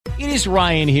It is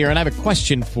Ryan here, and I have a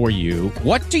question for you.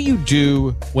 What do you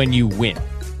do when you win?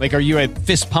 Like, are you a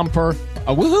fist pumper,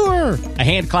 a woohooer, a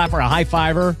hand clapper, a high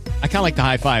fiver? I kind of like the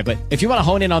high five, but if you want to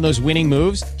hone in on those winning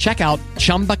moves, check out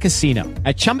Chumba Casino.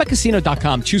 At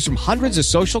ChumbaCasino.com, choose from hundreds of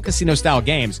social casino-style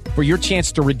games for your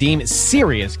chance to redeem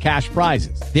serious cash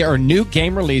prizes. There are new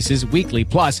game releases weekly,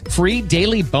 plus free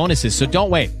daily bonuses. So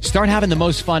don't wait. Start having the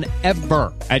most fun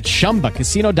ever at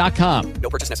ChumbaCasino.com.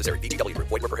 No purchase necessary. VGW. Void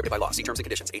where prohibited by law. See terms and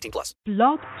conditions. 18+.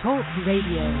 Blog Talk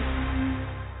Radio.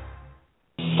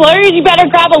 Flurries, you better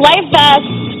grab a life vest.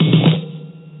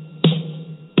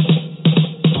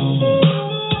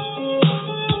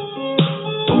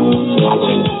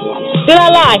 Did I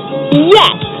lie?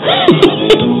 Yes.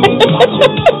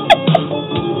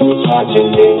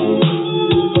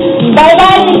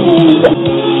 Bye-bye.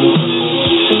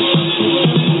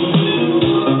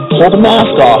 Pull the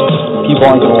mask off. People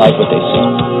aren't going to like what they see.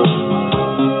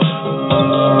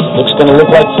 Looks going to look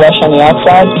like flesh on the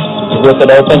outside. You rip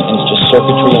it open, and it's just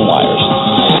circuitry and wires.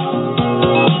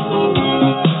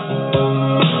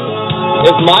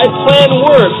 If my plan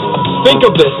works, think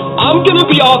of this. I'm going to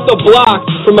be off the block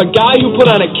from a guy who put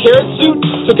on a carrot suit,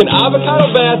 took an avocado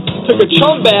bath, took a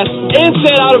chum bath, and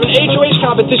sat out of an HOH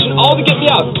competition all to get me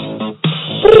out.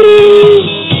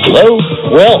 Hello?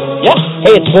 Will? Yeah.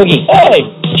 Hey, it's Boogie. Hey,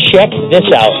 check this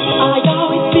out. I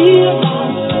always feel like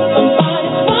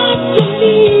somebody's watching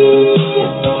me.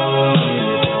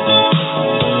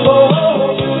 Oh,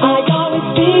 I always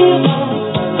feel like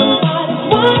somebody's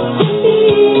watching me.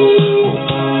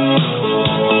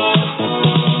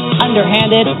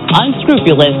 Underhanded,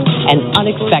 unscrupulous, and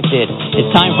unexpected. It's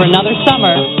time for another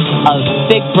summer of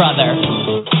Big Brother.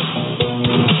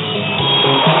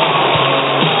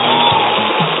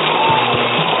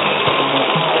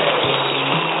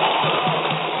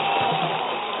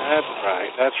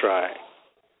 That's right.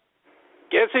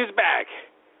 Guess who's back?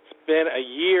 It's been a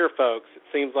year, folks. It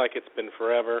seems like it's been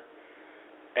forever.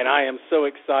 And I am so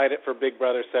excited for Big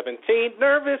Brother 17.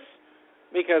 Nervous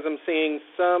because I'm seeing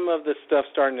some of the stuff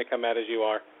starting to come out as you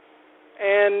are.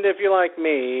 And if you're like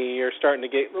me, you're starting to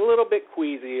get a little bit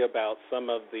queasy about some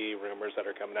of the rumors that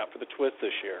are coming out for the twist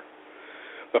this year.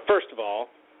 But first,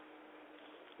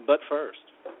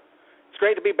 it's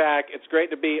great to be back. It's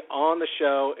great to be on the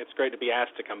show. It's great to be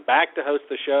asked to come back to host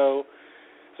the show.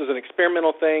 This was an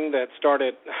experimental thing that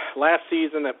started last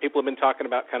season that people have been talking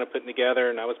about kind of putting together,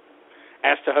 and I was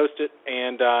asked to host it,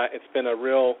 and it's been a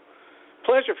real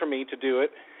pleasure for me to do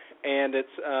it, and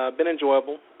it's been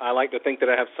enjoyable. I like to think that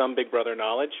I have some Big Brother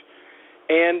knowledge.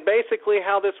 And basically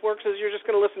how this works is you're just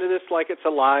going to listen to this like it's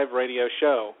a live radio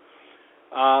show.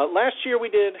 Last year we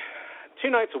did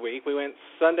 2 nights a week. We went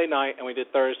Sunday night and we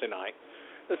did Thursday night.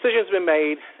 The decision's been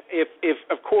made. If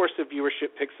of course, if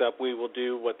viewership picks up, we will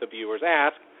do what the viewers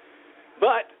ask.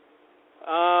 But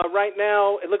right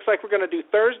now, it looks like we're going to do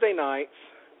Thursday nights,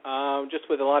 just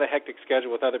with a lot of hectic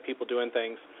schedule with other people doing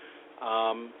things.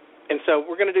 And so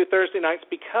we're going to do Thursday nights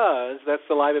because that's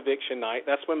the live eviction night.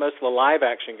 That's when most of the live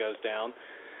action goes down.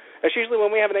 That's usually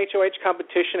when we have an HOH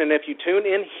competition. And if you tune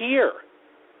in here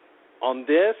on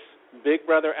this Big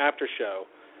Brother After Show,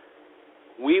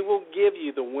 we will give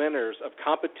you the winners of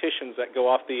competitions that go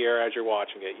off the air as you're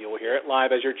watching it. You'll hear it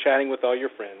live as you're chatting with all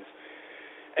your friends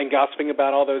and gossiping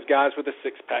about all those guys with the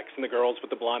six-packs and the girls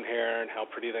with the blonde hair and how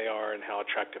pretty they are and how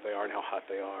attractive they are and how hot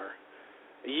they are.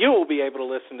 You will be able to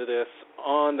listen to this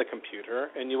on the computer,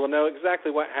 and you will know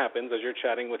exactly what happens as you're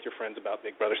chatting with your friends about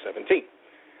Big Brother 17.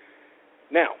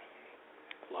 Now,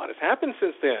 a lot has happened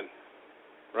since then,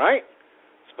 right?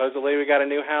 Supposedly we got a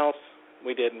new house.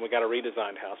 We didn't. We got a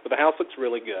redesigned house. But the house looks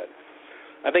really good.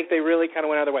 I think they really kind of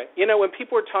went out of their way. You know, when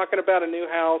people were talking about a new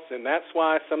house, and that's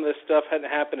why some of this stuff hadn't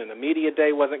happened, and the media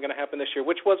day wasn't going to happen this year,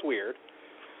 which was weird.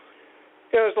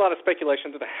 You know, there's a lot of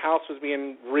speculation that the house was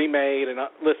being remade. And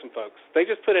listen, folks, they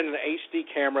just put in an HD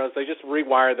cameras. They just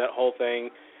rewired that whole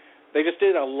thing. They just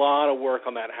did a lot of work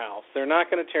on that house. They're not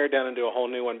going to tear it down and do a whole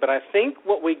new one. But I think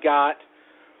what we got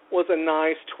was a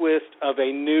nice twist of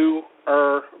a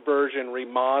newer version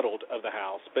remodeled of the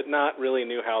house, but not really a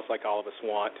new house like all of us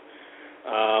want.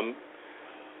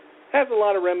 Has a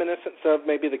lot of reminiscence of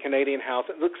maybe the Canadian house.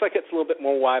 It looks like it's a little bit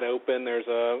more wide open. There's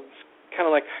a kind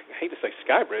of like, I hate to say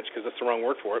sky bridge because that's the wrong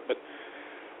word for it, but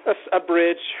a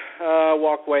bridge,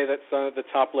 walkway that's at the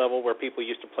top level where people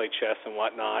used to play chess and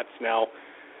whatnot. It's now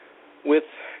with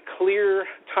clear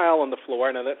tile on the floor.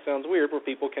 I know that sounds weird, where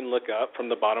people can look up from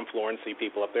the bottom floor and see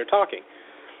people up there talking.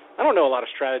 I don't know a lot of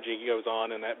strategy goes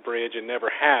on in that bridge and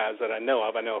never has that I know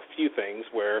of. I know a few things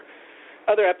where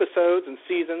other episodes and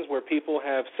seasons where people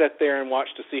have sat there and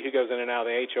watched to see who goes in and out of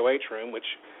the HOH room, which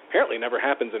apparently never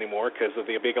happens anymore because of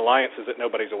the big alliances that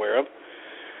nobody's aware of.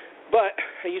 But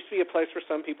it used to be a place where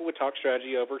some people would talk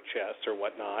strategy over chess or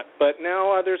whatnot, but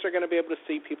now others are going to be able to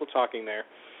see people talking there.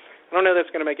 I don't know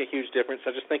that's going to make a huge difference.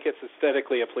 I just think it's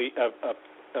aesthetically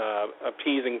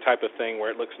appeasing type of thing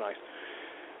where it looks nice.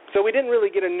 So we didn't really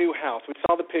get a new house. We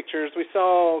saw the pictures. We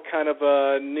saw kind of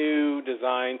a new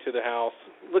design to the house.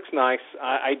 Looks nice.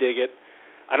 I dig it.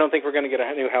 I don't think we're going to get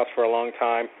a new house for a long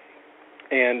time.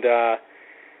 And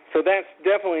so that's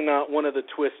definitely not one of the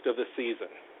twists of the season.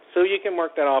 So you can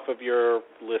mark that off of your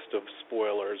list of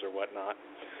spoilers or whatnot.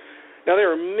 Now,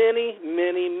 there are many,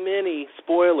 many, many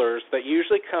spoilers that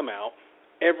usually come out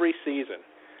every season.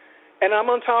 And I'm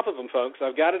on top of them, folks.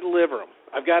 I've got to deliver them.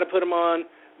 I've got to put them on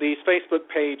these Facebook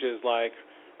pages like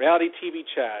Reality TV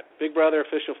Chat, Big Brother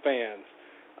Official Fans,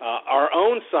 our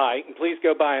own site, and please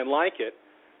go by and like it,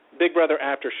 Big Brother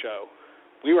After Show.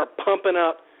 We were pumping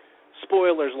up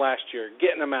spoilers last year,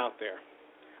 getting them out there.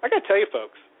 I got to tell you,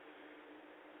 folks,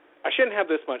 I shouldn't have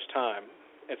this much time.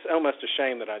 It's almost a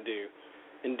shame that I do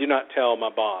and do not tell my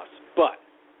boss. But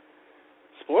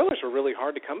spoilers were really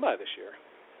hard to come by this year.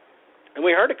 And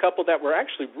we heard a couple that were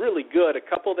actually really good, a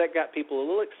couple that got people a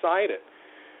little excited.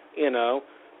 You know,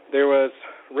 there was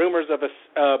rumors of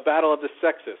a battle of the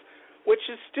sexes, which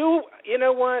is still, you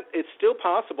know what, it's still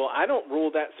possible. I don't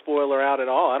rule that spoiler out at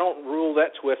all. I don't rule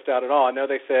that twist out at all. I know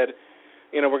they said,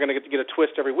 you know, we're going to get a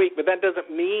twist every week, but that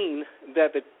doesn't mean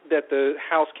that the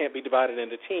house can't be divided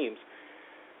into teams.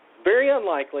 Very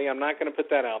unlikely. I'm not going to put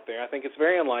that out there. I think it's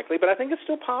very unlikely, but I think it's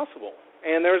still possible.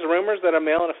 And there's rumors that a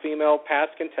male and a female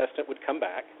past contestant would come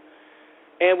back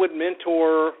and would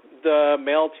mentor the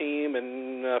male team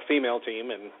and female team,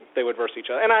 and they would verse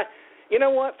each other. And you know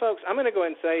what, folks? I'm going to go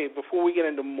ahead and say, before we get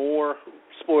into more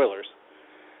spoilers,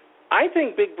 I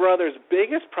think Big Brother's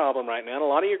biggest problem right now, and a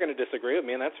lot of you are going to disagree with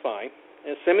me, and that's fine,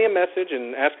 is send me a message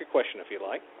and ask a question if you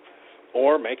like,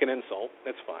 or make an insult.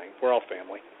 That's fine. We're all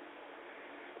family.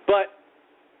 But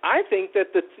I think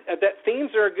that that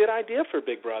themes are a good idea for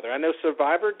Big Brother. I know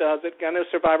Survivor does it. I know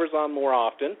Survivor's on more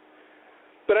often.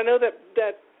 But I know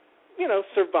that you know,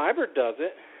 Survivor does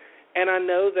it, and I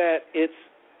know that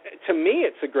to me,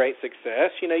 it's a great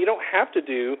success. You know, you don't have to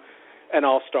do an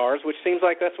All-Stars, which seems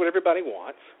like that's what everybody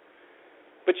wants.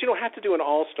 But you don't have to do an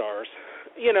All-Stars.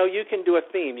 You know, you can do a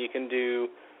theme. You can do,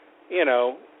 you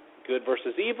know, good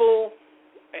versus evil.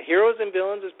 Heroes and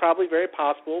villains is probably very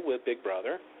possible with Big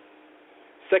Brother.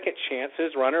 Second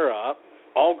chances, runner-up,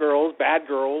 all girls, bad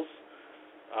girls,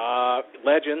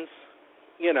 legends,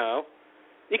 you know.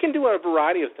 You can do a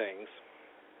variety of things.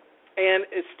 And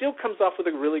it still comes off with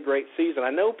a really great season.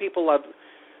 I know people love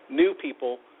new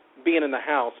people being in the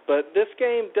house, but this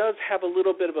game does have a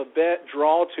little bit of a vet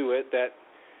draw to it that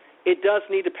it does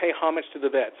need to pay homage to the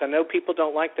vets. I know people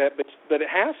don't like that, but it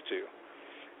has to.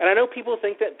 And I know people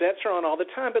think that vets are on all the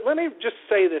time, but let me just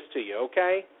say this to you,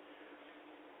 okay?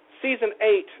 Season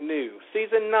 8 new,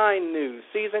 Season 9 new,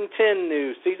 Season 10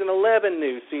 new, Season 11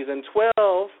 new, Season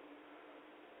 12,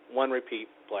 one repeat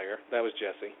player. That was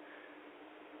Jesse.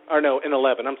 Or no, in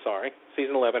 11, I'm sorry.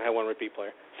 Season 11 had one repeat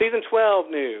player. Season 12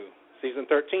 new, Season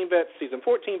 13 vets, Season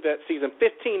 14 vets, Season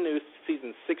 15 new,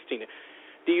 Season 16 new.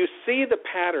 Do you see the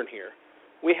pattern here?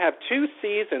 We have 2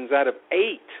 seasons out of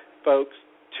 8, folks,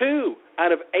 2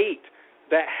 out of 8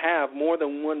 that have more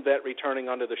than one vet returning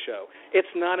onto the show. It's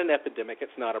not an epidemic.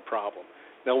 It's not a problem.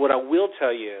 Now, what I will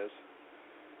tell you is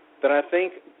that I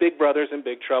think Big Brother's in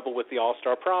big trouble with the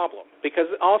All-Star problem because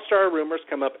All-Star rumors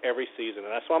come up every season,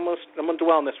 and that's why I'm going to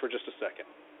dwell on this for just a second.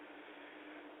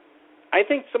 I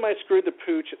think somebody screwed the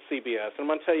pooch at CBS, and I'm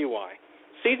going to tell you why.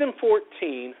 Season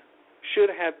 14 should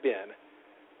have been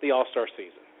the All-Star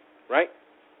season, right?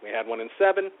 We had one in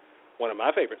 7, one of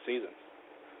my favorite seasons.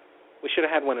 We should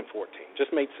have had one in 14. Just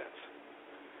made sense.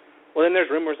 Well, then there's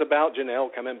rumors about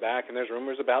Janelle coming back, and there's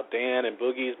rumors about Dan and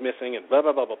Boogie's missing and blah,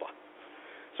 blah, blah, blah, blah.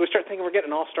 So we start thinking we're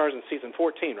getting All-Stars in Season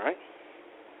 14, right?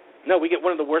 No, we get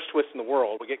one of the worst twists in the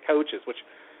world. We get coaches, which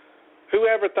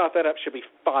whoever thought that up should be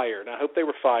fired. I hope they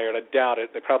were fired. I doubt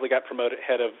it. They probably got promoted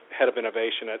head of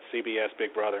innovation at CBS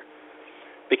Big Brother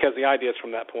because the ideas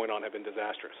from that point on have been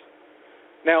disastrous.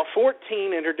 Now,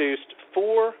 14 introduced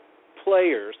 4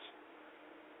 players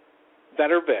that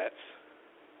are vets,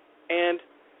 and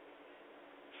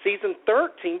Season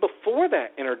 13, before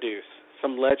that, introduced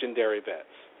some legendary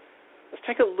vets. Let's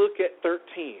take a look at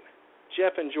 13.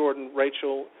 Jeff and Jordan,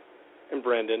 Rachel and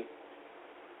Brendan.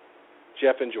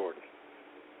 Jeff and Jordan.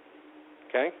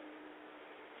 Okay?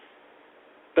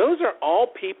 Those are all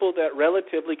people that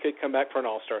relatively could come back for an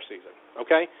All-Star season.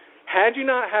 Okay? Had you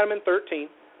not had them in 13,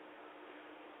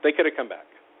 They could have come back.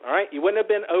 All right? You wouldn't have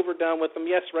been overdone with them.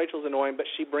 Yes, Rachel's annoying, but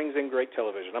she brings in great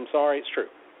television. I'm sorry, it's true.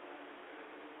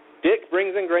 Dick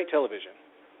brings in great television,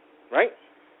 right?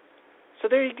 So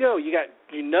there you go.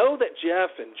 You know that Jeff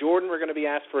and Jordan were going to be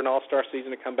asked for an all-star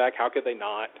season to come back. How could they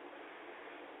not?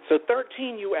 So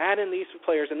 13, you add in these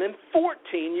players, and then 14,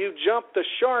 you jump the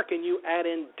shark and you add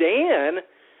in Dan,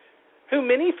 who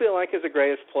many feel like is the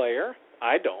greatest player.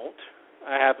 I don't.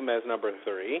 I have him as number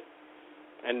 3.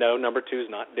 And no, number 2 is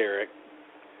not Derek.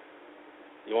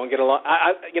 You won't get along.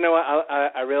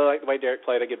 I really like the way Derek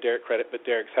played. I give Derek credit, but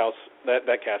Derek's house, that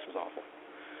cast was awful.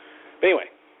 But anyway,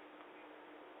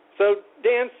 so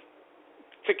Dan's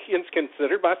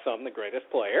considered by some the greatest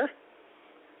player.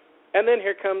 And then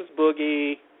here comes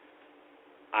Boogie.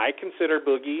 I consider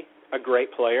Boogie a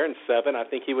great player in 7. I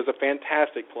think he was a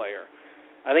fantastic player.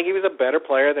 I think he was a better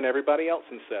player than everybody else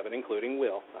in 7, including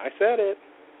Will. I said it.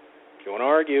 If you want to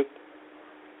argue,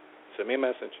 send me a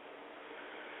message.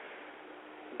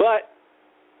 But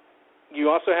you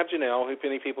also have Janelle, who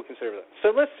many people consider that. So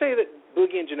let's say that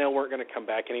Boogie and Janelle weren't going to come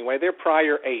back anyway. They're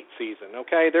prior 8 season,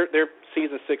 okay? They're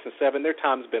season 6 and 7. Their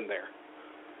time's been there.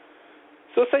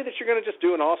 So let's say that you're going to just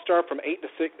do an all-star from 8 to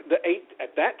 6,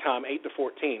 at that time, 8 to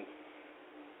 14.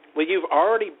 Well, you've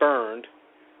already burned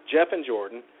Jeff and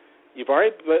Jordan. You've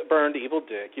already burned Evil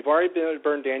Dick. You've already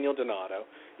burned Daniel Donato.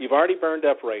 You've already burned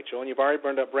up Rachel, and you've already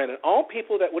burned up Brandon. All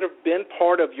people that would have been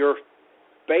part of your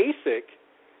basic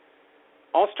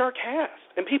all-star cast.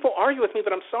 And people argue with me,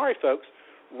 but I'm sorry, folks.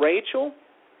 Rachel,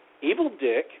 Evil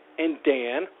Dick, and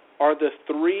Dan are the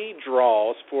 3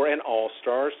 draws for an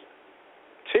all-stars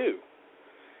 2.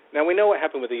 Now, we know what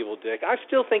happened with Evil Dick. I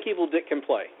still think Evil Dick can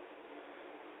play.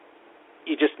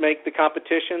 You just make the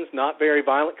competitions not very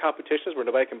violent competitions where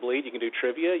nobody can bleed. You can do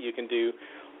trivia. You can do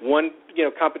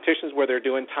competitions where they're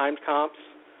doing timed comps.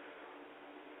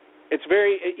 It's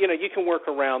very, you can work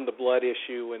around the blood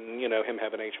issue and, him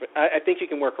having AIDS. But I think you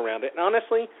can work around it. And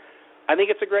honestly, I think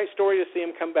it's a great story to see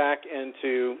him come back and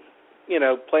to,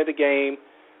 play the game,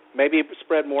 maybe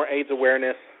spread more AIDS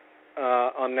awareness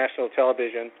on national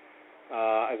television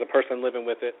as a person living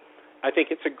with it. I think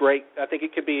it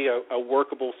could be a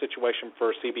workable situation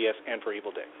for CBS and for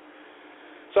Evil Dick.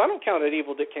 So I don't count that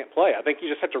Evil Dick can't play. I think you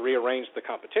just have to rearrange the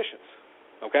competitions,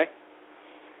 okay?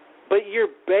 But your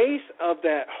base of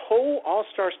that whole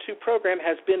All-Stars 2 program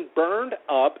has been burned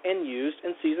up and used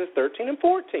in seasons 13 and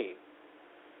 14.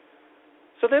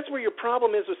 So that's where your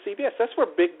problem is with CBS. That's where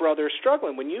Big Brother is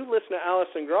struggling. When you listen to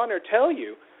Allison Grauner tell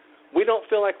you, we don't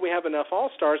feel like we have enough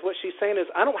All-Stars, what she's saying is,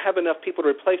 I don't have enough people to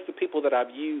replace the people that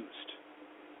I've used.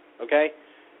 Okay?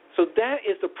 So that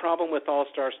is the problem with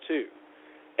All-Stars 2.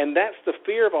 And that's the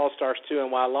fear of All-Stars 2 and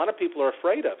why a lot of people are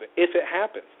afraid of it, if it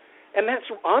happens. And that's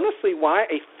honestly why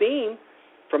a theme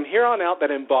from here on out that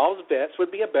involves vets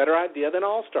would be a better idea than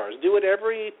All-Stars. Do it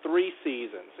every 3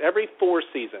 seasons, every 4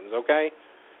 seasons, okay?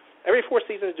 Every 4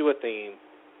 seasons do a theme,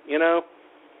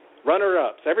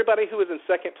 Runner-ups. Everybody who was in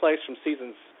second place from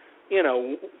seasons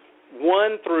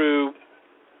 1 through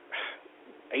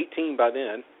 18 by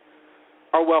then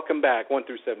are welcome back. 1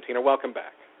 through 17 are welcome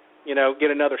back.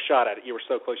 Get another shot at it. You were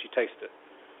so close you tasted it.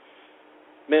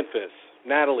 Memphis,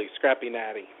 Natalie, Scrappy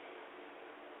Natty.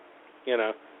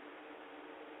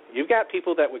 You've got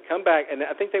people that would come back, and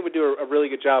I think they would do a really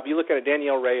good job. You look at it,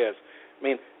 Danielle Reyes. I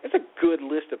mean, it's a good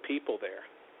list of people there.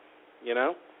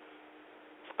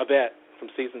 A vet from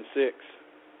season 6.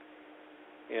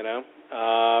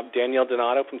 Danielle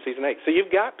Donato from season 8. So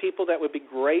you've got people that would be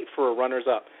great for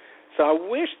runners-up. So I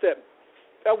wish that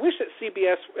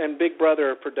CBS and Big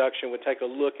Brother production would take a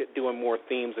look at doing more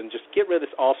themes and just get rid of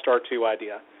this All-Star 2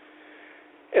 idea.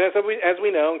 And as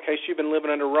we know, in case you've been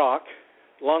living under a rock,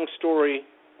 long story,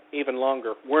 even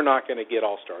longer, we're not going to get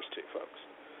All-Stars 2, folks.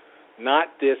 Not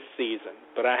this season.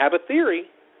 But I have a theory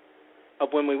of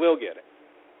when we will get it.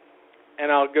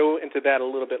 And I'll go into that a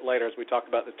little bit later as we talk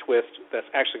about the twist that's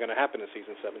actually going to happen in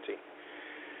Season 17.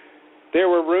 There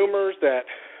were rumors that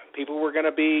people were going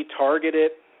to be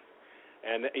targeted,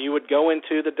 and you would go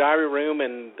into the diary room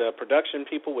and the production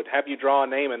people would have you draw a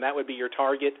name, and that would be your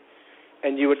target.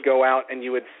 And you would go out and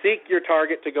you would seek your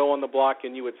target to go on the block,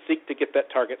 and you would seek to get that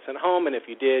target sent home, and if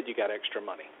you did, you got extra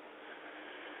money.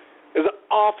 It was an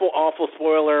awful, awful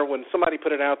spoiler. When somebody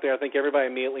put it out there, I think everybody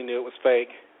immediately knew it was fake.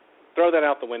 Throw that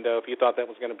out the window if you thought that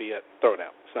was going to be it. Throw it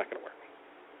out. It's not going to work.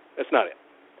 It's not it.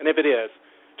 And if it is,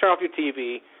 turn off your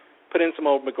TV, put in some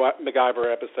old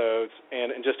MacGyver episodes,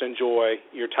 and just enjoy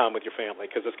your time with your family,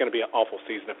 because it's going to be an awful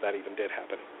season if that even did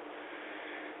happen.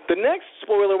 The next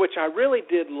spoiler, which I really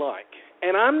did like,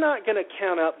 and I'm not going to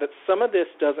count out that some of this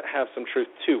doesn't have some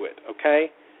truth to it,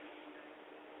 okay?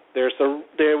 There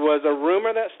was a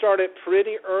rumor that started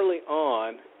pretty early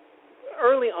on.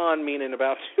 Early on meaning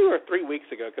about 2 or 3 weeks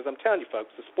ago, because I'm telling you,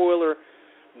 folks, the spoiler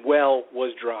well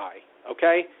was dry,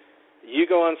 okay? You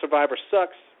go on Survivor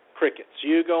Sucks, crickets.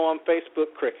 You go on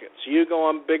Facebook, crickets. You go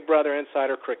on Big Brother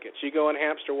Insider, crickets. You go on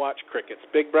Hamster Watch, crickets.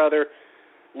 Big Brother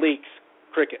leaks,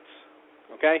 crickets,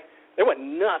 okay? There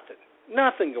wasn't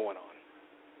nothing going on.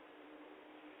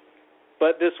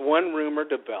 But this one rumor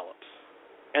develops,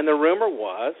 and the rumor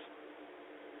was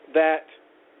that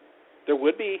there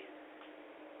would be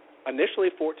initially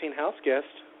 14 house guests.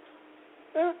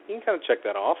 You can kind of check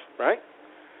that off, right?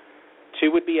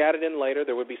 2 would be added in later.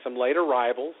 There would be some later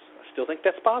rivals. I still think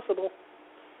that's possible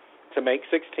to make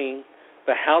 16.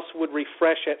 The house would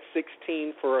refresh at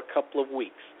 16 for a couple of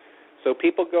weeks. So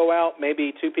people go out,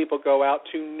 maybe 2 people go out,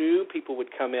 2 new people would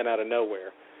come in out of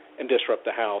nowhere and disrupt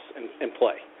the house and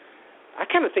play. I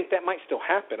kind of think that might still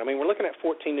happen. I mean, we're looking at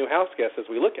 14 new house guests as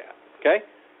we look at, okay?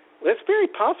 Well, it's very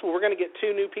possible we're going to get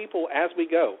 2 new people as we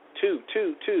go. 2.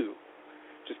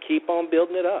 Just keep on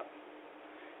building it up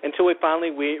until we finally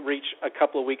reach a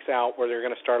couple of weeks out where they're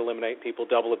going to start eliminating people,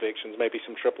 double evictions, maybe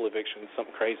some triple evictions,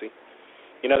 something crazy.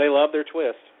 You know, they love their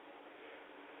twist.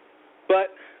 But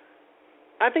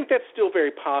I think that's still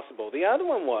very possible. The other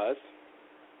one was,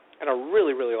 and I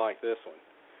really, really like this one,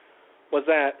 was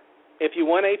that if you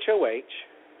won HOH,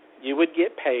 you would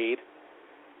get paid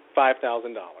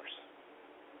 $5,000.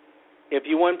 If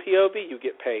you won POV, you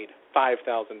get paid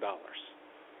 $5,000.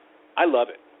 I love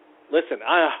it. Listen,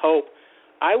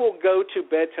 I will go to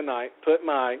bed tonight, put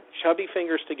my chubby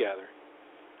fingers together,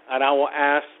 and I will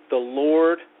ask the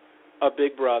Lord of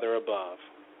Big Brother above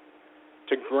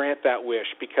to grant that wish,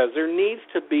 because there needs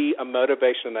to be a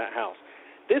motivation in that house.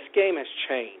 This game has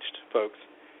changed, folks.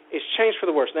 It's changed for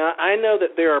the worse. Now, I know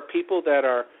that there are people that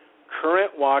are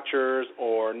current watchers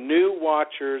or new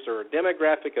watchers or a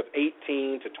demographic of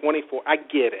 18 to 24. I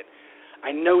get it.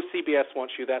 I know CBS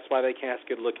wants you. That's why they cast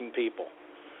good-looking people.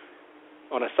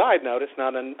 On a side note, it's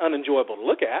not unenjoyable to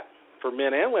look at for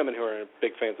men and women who are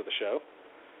big fans of the show.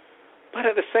 But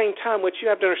at the same time, what you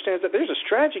have to understand is that there's a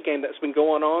strategy game that's been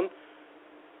going on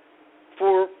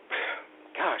for,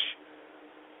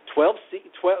 12,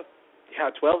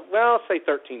 well, I'll say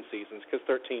 13 seasons, because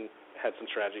 13 had some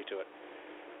strategy to it.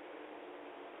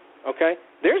 Okay?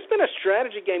 There's been a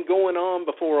strategy game going on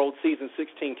before old season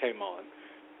 16 came on.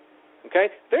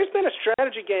 Okay? There's been a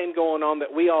strategy game going on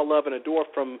that we all love and adore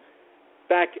from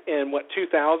back in,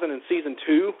 2000 and season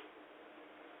 2?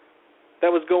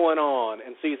 That was going on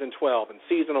in season 12 and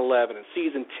season 11 and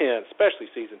season 10,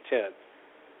 especially season 10.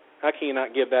 How can you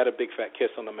not give that a big fat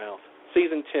kiss on the mouth?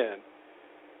 Season 10.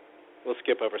 We'll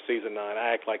skip over season 9.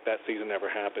 I act like that season never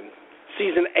happened.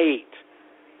 Season 8,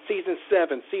 season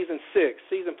 7, season 6,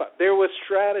 season 5. There was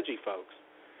strategy, folks.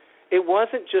 It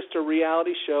wasn't just a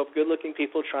reality show of good-looking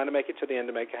people trying to make it to the end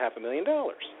to make $500,000.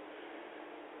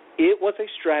 It was a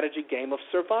strategy game of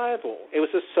survival. It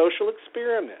was a social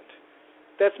experiment.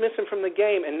 That's missing from the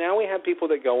game, and now we have people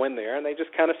that go in there and they just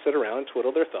kind of sit around and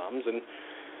twiddle their thumbs and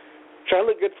try to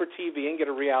look good for TV and get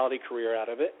a reality career out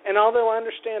of it. And although I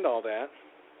understand all that,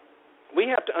 we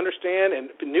have to understand,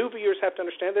 and new viewers have to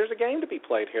understand, there's a game to be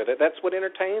played here. That's what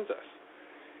entertains us.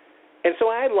 And so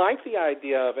I like the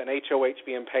idea of an HOH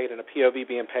being paid and a POV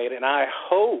being paid, and I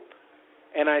hope,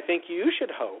 and I think you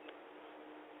should hope,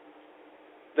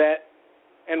 that,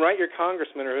 and write your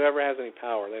congressman or whoever has any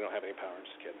power. They don't have any power, I'm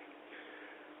just kidding.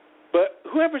 But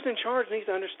whoever's in charge needs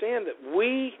to understand that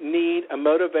we need a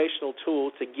motivational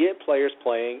tool to get players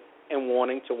playing and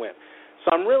wanting to win.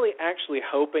 So I'm really actually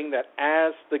hoping that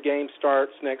as the game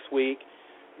starts next week,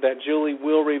 that Julie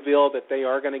will reveal that they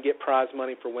are going to get prize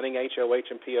money for winning HOH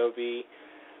and POV.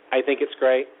 I think it's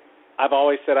great. I've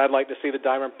always said I'd like to see the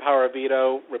Diamond Power of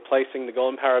Veto replacing the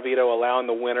Golden Power of Veto, allowing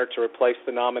the winner to replace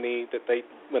the nominee that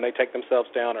when they take themselves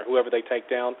down, or whoever they take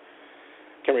down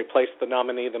can replace the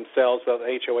nominee themselves without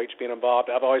the HOH being involved.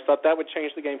 I've always thought that would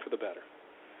change the game for the better.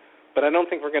 But I don't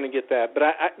think we're going to get that. But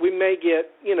we may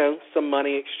get, some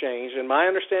money exchanged. And my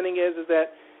understanding is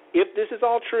that if this is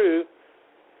all true,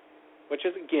 which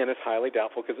is, again, is highly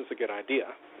doubtful because it's a good idea,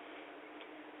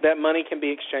 that money can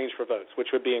be exchanged for votes, which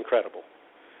would be incredible.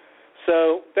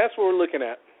 So that's what we're looking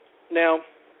at. Now,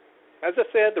 as I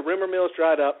said, the rumor mill has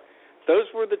dried up. Those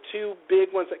were the 2 big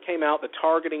ones that came out, the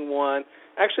targeting one.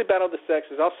 Actually, Battle of the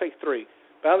Sexes, I'll say 3.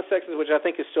 Battle of the Sexes, which I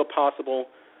think is still possible.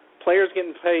 Players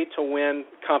getting paid to win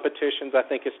competitions, I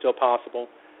think, is still possible.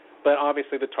 But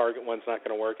obviously the target one's not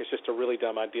going to work. It's just a really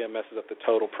dumb idea and messes up the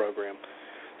total program.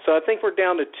 So I think we're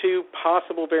down to 2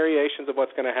 possible variations of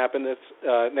what's going to happen this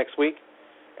next week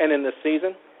and in this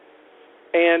season.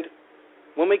 And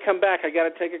when we come back, I got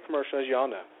to take a commercial, as y'all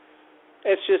know.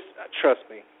 It's just, trust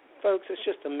me, folks, it's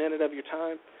just a minute of your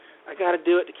time. I got to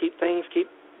do it to keep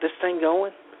this thing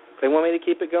going. If they want me to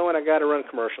keep it going, I got to run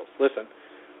commercials. Listen,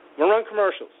 we'll run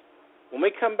commercials. When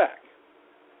we come back,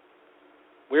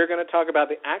 we're going to talk about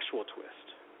the actual twist.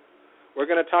 We're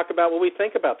going to talk about what we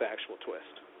think about the actual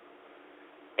twist.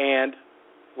 And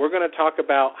we're going to talk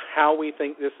about how we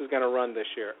think this is going to run this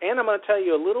year. And I'm going to tell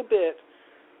you a little bit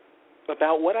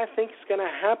about what I think is going to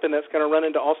happen that's going to run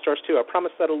into All-Stars 2. I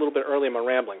promised that a little bit early in my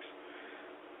ramblings.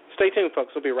 Stay tuned,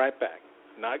 folks. We'll be right back.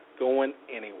 Not going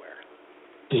anywhere.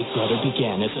 Big Brother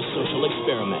began as a social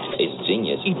experiment. It's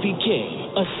genius. It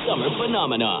became a summer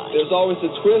phenomenon. There's always a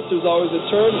twist. There's always a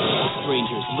turn.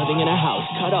 Strangers living in a house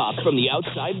cut off from the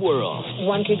outside world.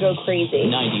 One could go crazy.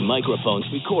 90 microphones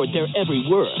record their every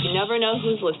word. You never know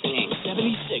who's listening. 76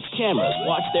 cameras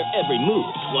watch their every move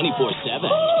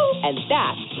 24/7. And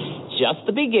that's just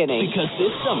the beginning. Because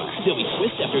this summer, there'll be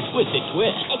twist after twisted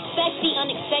twist. Expect the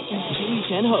unexpected. Jimmy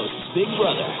Chen hosts Big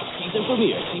Brother. Season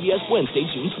premiere, CBS Wednesday,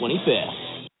 June 25th.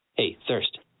 Hey,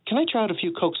 Thirst, can I try out a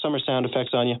few Coke Summer sound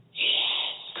effects on you?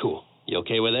 Cool. You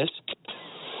okay with this?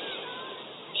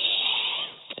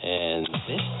 And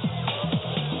this?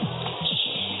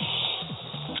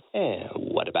 And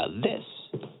what about this?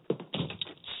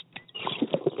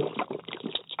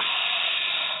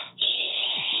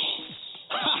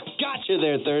 Gotcha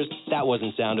there, Thirst. That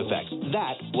wasn't sound effects.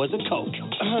 That was a Coke.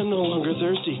 I'm no longer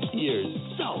thirsty. You're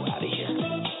so out of here.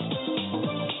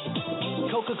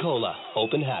 Coca-Cola.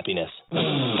 Open happiness.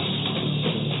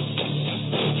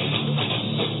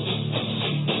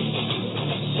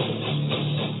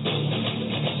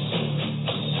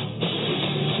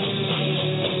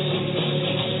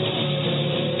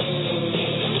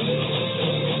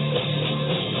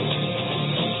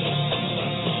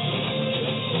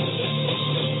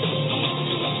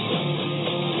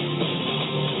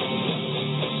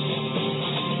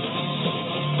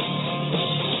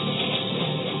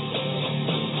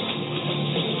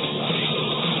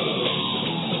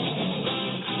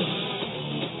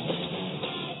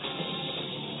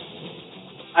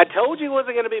 I told you it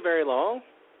wasn't going to be very long.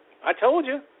 I told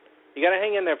you. You got to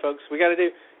hang in there, folks. We got to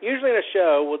do, usually in a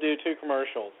show, we'll do 2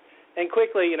 commercials. And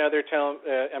quickly, they're telling,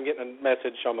 I'm getting a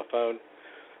message on my phone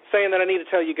saying that I need to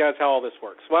tell you guys how all this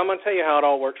works. Well, I'm going to tell you how it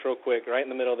all works real quick, right in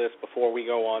the middle of this before we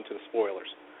go on to the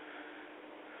spoilers.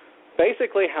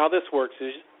 Basically, how this works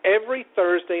is every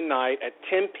Thursday night at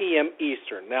 10 p.m.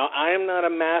 Eastern. Now, I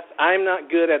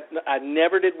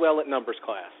never did well at numbers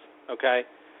class, okay?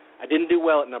 I didn't do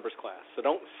well at numbers class, so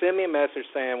don't send me a message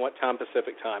saying what time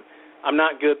Pacific time. I'm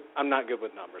not good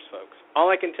with numbers, folks. All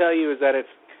I can tell you is that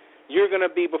you're going to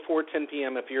be before 10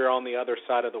 p.m. if you're on the other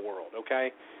side of the world,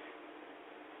 okay?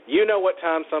 You know what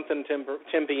time something 10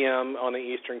 p.m. on the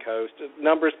Eastern Coast.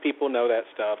 Numbers people know that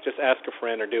stuff. Just ask a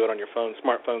friend or do it on your phone.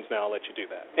 Smartphones now will let you do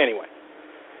that. Anyway,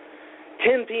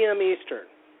 10 p.m. Eastern.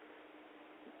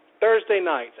 Thursday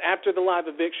nights, after the live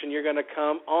eviction, you're going to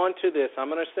come onto this.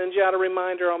 I'm going to send you out a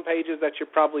reminder on pages that you're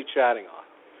probably chatting on.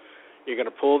 You're going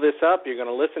to pull this up. You're going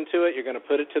to listen to it. You're going to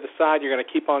put it to the side. You're going to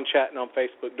keep on chatting on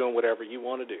Facebook, doing whatever you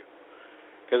want to do.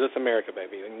 Because it's America,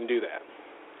 baby, and you can do that.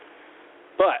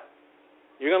 But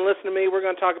you're going to listen to me. We're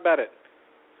going to talk about it.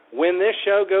 When this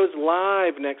show goes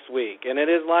live next week, and it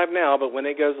is live now, but when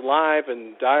it goes live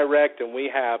and direct and we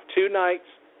have 2 nights,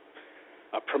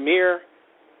 a premiere,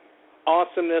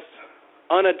 awesomeness,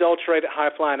 unadulterated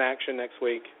high-flying action next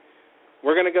week.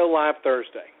 We're going to go live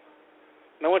Thursday.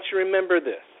 And I want you to remember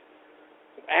this.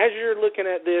 As you're looking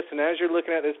at this and as you're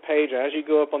looking at this page, and as you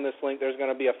go up on this link, there's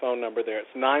going to be a phone number there. It's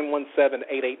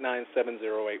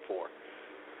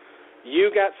 917-889-7084. You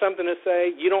got something to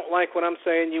say. You don't like what I'm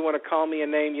saying. You want to call me a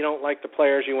name. You don't like the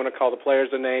players. You want to call the players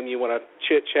a name. You want to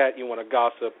chit-chat. You want to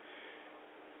gossip.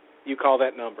 You call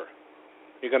that number.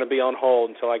 You're going to be on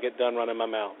hold until I get done running my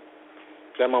mouth.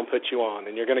 I'm going to put you on,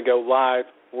 and you're going to go live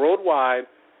worldwide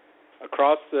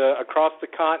across the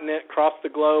continent, across the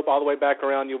globe, all the way back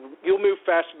around. You'll move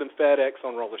faster than FedEx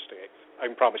on roller skates. I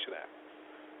can promise you that.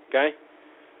 Okay?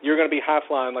 You're going to be high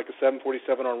flying like a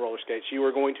 747 on roller skates. You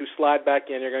are going to slide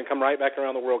back in. You're going to come right back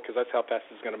around the world because that's how fast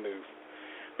it's going to move.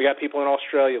 We got people in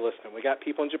Australia listening. We got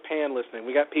people in Japan listening.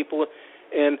 We got people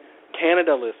in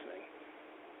Canada listening.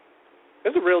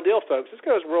 It's a real deal, folks. This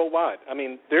goes worldwide. I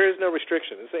mean, there is no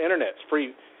restriction. It's the internet. It's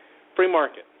free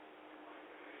market.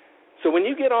 So when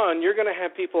you get on, you're going to have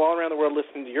people all around the world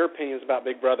listening to your opinions about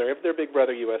Big Brother, if they're Big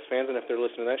Brother U.S. fans and if they're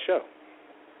listening to that show.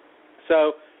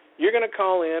 So you're going to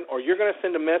call in or you're going to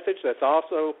send a message. That's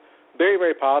also very,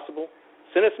 very possible.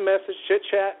 Send us a message,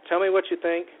 chit-chat, tell me what you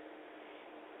think.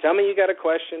 Tell me you got a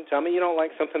question. Tell me you don't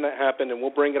like something that happened, and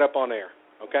we'll bring it up on air,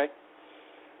 okay?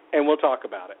 And we'll talk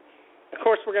about it. Of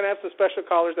course, we're going to have some special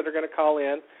callers that are going to call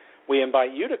in. We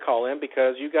invite you to call in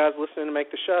because you guys listening to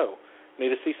make the show. Need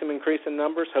to see some increase in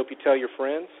numbers. Hope you tell your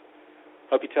friends.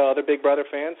 Hope you tell other Big Brother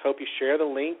fans. Hope you share the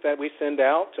link that we send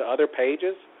out to other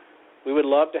pages. We would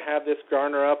love to have this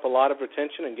garner up a lot of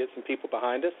attention and get some people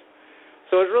behind us.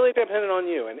 So it's really dependent on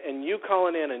you. And you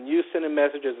calling in and you sending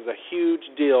messages is a huge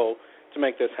deal to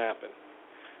make this happen.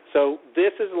 So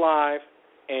this is live,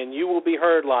 and you will be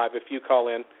heard live if you call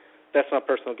in. That's my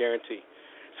personal guarantee.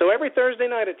 So every Thursday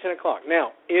night at 10 o'clock.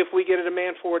 Now, if we get a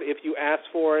demand for it, if you ask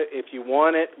for it, if you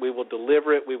want it, we will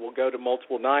deliver it. We will go to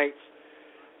multiple nights.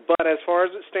 But as far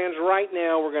as it stands right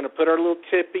now, we're going to put our little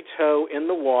tippy toe in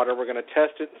the water. We're going to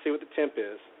test it and see what the temp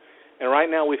is. And right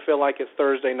now we feel like it's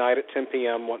Thursday night at 10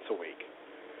 p.m. once a week.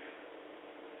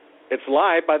 It's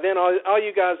live. By then, all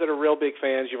you guys that are real big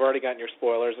fans, you've already gotten your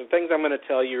spoilers. And things I'm going to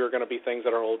tell you are going to be things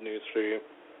that are old news for you,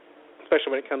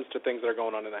 especially when it comes to things that are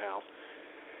going on in the house.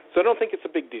 So I don't think it's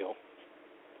a big deal.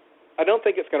 I don't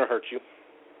think it's going to hurt you.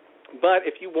 But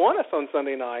if you want us on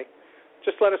Sunday night,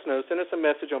 just let us know. Send us a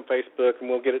message on Facebook, and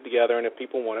we'll get it together. And if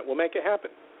people want it, we'll make it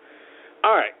happen.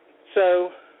 All right. So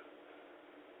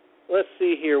let's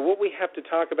see here. What we have to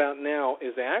talk about now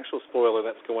is the actual spoiler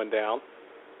that's going down.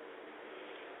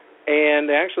 And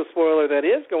the actual spoiler that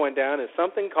is going down is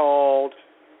something called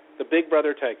the Big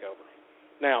Brother Takeover.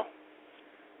 Now,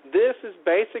 this is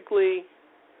basically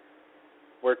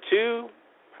where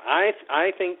I'm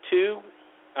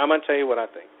going to tell you what I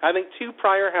think. I think two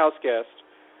prior house guests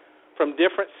from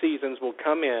different seasons will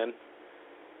come in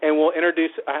and will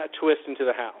introduce a twist into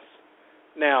the house.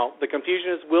 Now, the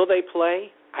confusion is, will they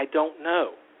play? I don't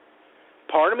know.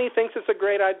 Part of me thinks it's a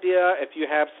great idea if you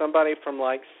have somebody from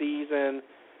like season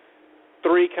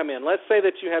 3 come in. Let's say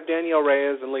that you have Danielle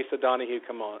Reyes and Lisa Donahue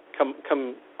come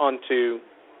onto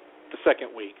the second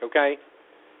week, okay?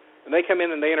 And they come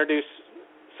in and they introduce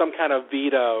some kind of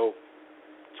veto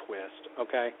twist,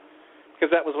 okay?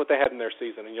 Because that was what they had in their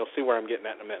season, and you'll see where I'm getting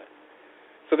at in a minute.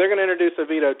 So they're going to introduce a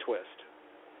veto twist.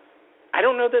 I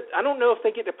don't know if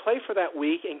they get to play for that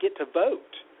week and get to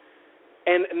vote.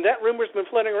 And that rumor's been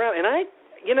floating around. And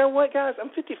you know what, guys? I'm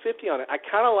 50-50 on it. I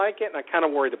kind of like it, and I'm kind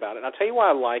of worried about it. And I'll tell you why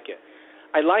I like it.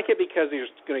 I like it because there's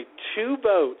going to be 2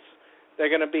 votes that are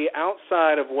going to be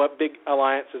outside of what big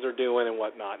alliances are doing and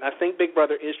whatnot. And I think Big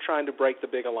Brother is trying to break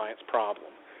the big alliance problem.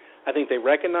 I think they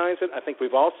recognize it. I think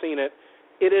we've all seen it.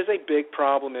 It is a big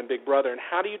problem in Big Brother. And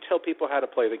how do you tell people how to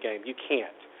play the game? You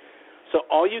can't. So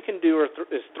all you can do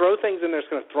is throw things in there that's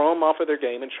going to throw them off of their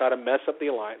game and try to mess up the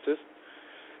alliances.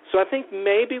 So I think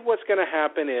maybe what's going to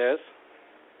happen is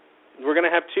we're going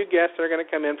to have 2 guests that are going to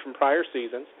come in from prior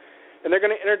seasons, and they're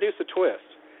going to introduce a twist.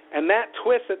 And that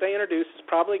twist that they introduce is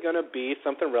probably going to be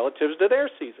something relative to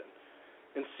their season.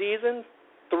 In Season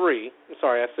 3, I'm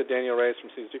sorry, I said Danielle Reyes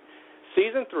from Season 2.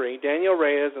 Season 3, Danielle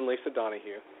Reyes and Lisa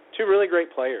Donahue, 2 really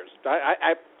great players.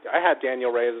 I have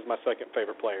Danielle Reyes as my second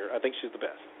favorite player. I think she's the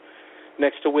best.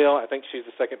 Next to Will, I think she's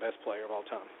the second best player of all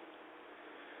time.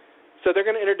 So they're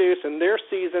going to introduce, in their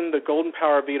season, the Golden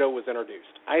Power veto was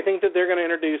introduced. I think that they're going to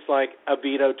introduce like a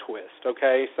veto twist,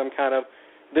 okay? Some kind of,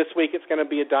 this week it's going to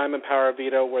be a Diamond Power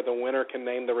veto where the winner can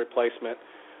name the replacement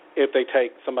if they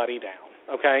take somebody down,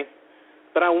 okay?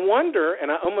 But I wonder,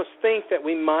 and I almost think that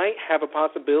we might have a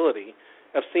possibility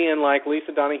of seeing like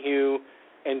Lisa Donahue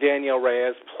and Danielle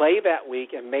Reyes play that week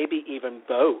and maybe even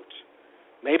vote,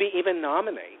 maybe even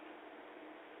nominate.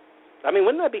 I mean,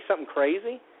 wouldn't that be something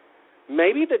crazy?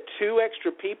 Maybe the 2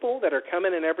 extra people that are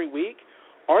coming in every week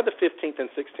are the 15th and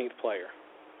 16th player,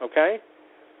 okay?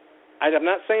 I'm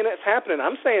not saying that's happening.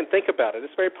 I'm saying think about it.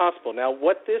 It's very possible. Now,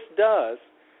 what this does,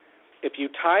 if you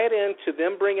tie it into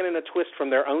them bringing in a twist from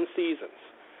their own seasons,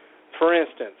 for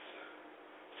instance,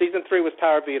 Season 3 was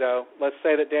Power Veto. Let's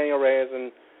say that Danielle Reyes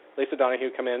and Lisa Donahue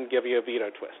come in and give you a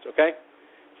veto twist, okay?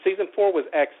 Season 4 was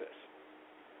X's,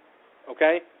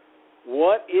 okay?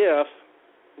 What if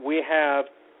we have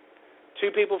 2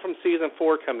 people from Season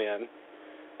 4 come in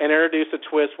and introduce a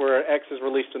twist where X is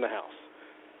released in the house,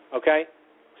 okay?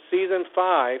 Season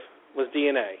 5 was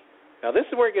DNA. Now, this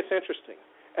is where it gets interesting,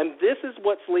 and this is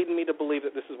what's leading me to believe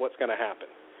that this is what's going to happen.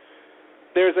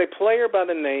 There's a player by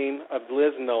the name of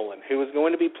Liz Nolan who is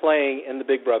going to be playing in the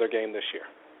Big Brother game this year,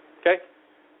 okay?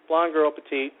 Blonde girl,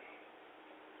 petite,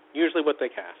 usually what they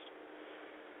cast.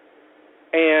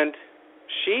 And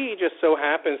she just so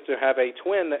happens to have a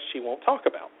twin that she won't talk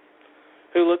about,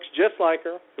 who looks just like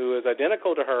her, who is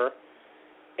identical to her,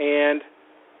 and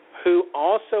who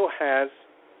also has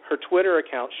her Twitter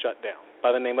account shut down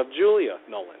by the name of Julia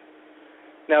Nolan.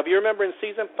 Now, if you remember in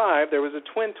Season 5, there was a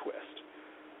twin twist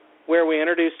where we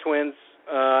introduced twins.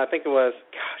 I think it was,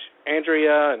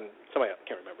 Andrea and somebody else. I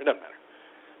can't remember. It doesn't matter.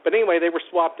 But anyway, they were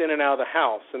swapped in and out of the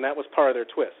house, and that was part of their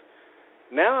twist.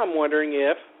 Now I'm wondering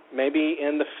if maybe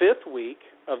in the 5th week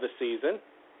of the season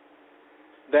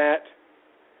that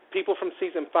people from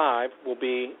Season 5 will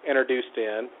be introduced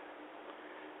in,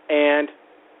 and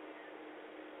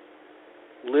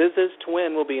Liz's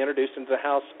twin will be introduced into the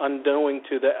house unknowing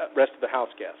to the rest of the house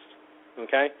guests.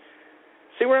 Okay?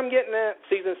 See where I'm getting at?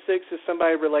 Season 6 is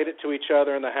somebody related to each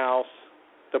other in the house.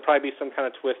 There'll probably be some kind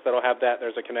of twist that'll have that.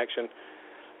 There's a connection.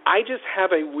 I just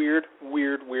have a weird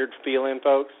feeling,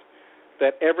 folks,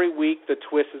 that every week the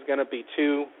twist is going to be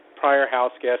 2 prior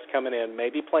house guests coming in,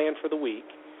 maybe playing for the week,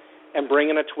 and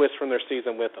bringing a twist from their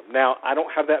season with them. Now, I don't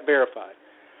have that verified.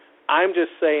 I'm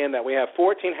just saying that we have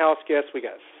 14 house guests. We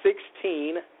got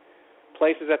 16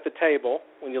 places at the table.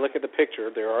 When you look at the picture,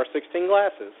 there are 16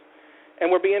 glasses. And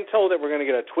we're being told that we're going to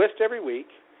get a twist every week,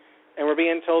 and we're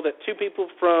being told that 2 people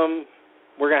from,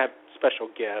 we're going to have special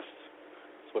guests,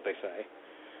 that's what they say,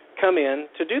 come in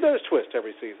to do those twists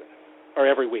every season, or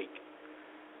every week.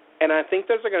 And I think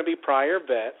those are going to be prior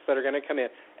vets that are going to come in.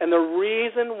 And the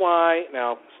reason why,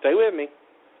 now stay with me,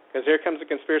 because here comes the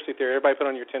conspiracy theory. Everybody put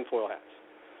on your tinfoil hats.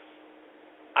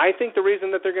 I think the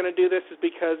reason that they're going to do this is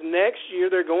because next year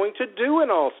they're going to do an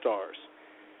All-Stars.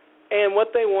 And what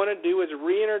they want to do is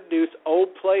reintroduce old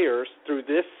players through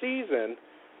this season,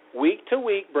 week to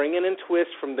week, bringing in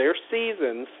twists from their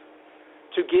seasons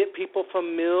to get people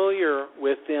familiar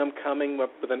with them coming up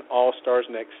with an All-Stars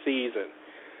next season.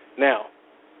 Now,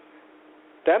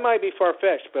 that might be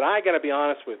far-fetched, but I got to be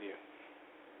honest with you.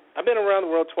 I've been around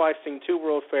the world twice, seen 2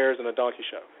 World Fairs and a donkey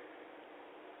show.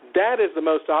 That is the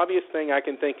most obvious thing I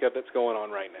can think of that's going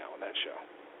on right now in that show.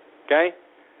 Okay?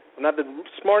 I'm not the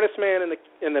smartest man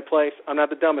in the place. I'm not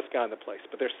the dumbest guy in the place.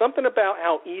 But there's something about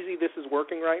how easy this is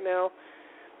working right now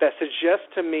that suggests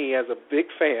to me, as a big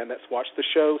fan that's watched the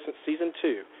show since season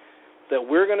 2, that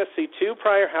we're going to see 2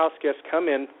 prior house guests come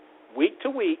in week to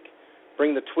week,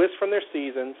 bring the twist from their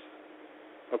seasons,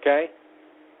 okay,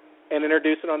 and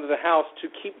introduce it onto the house to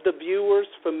keep the viewers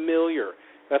familiar.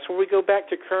 That's where we go back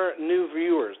to current new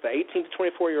viewers, the 18 to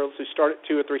 24-year-olds who started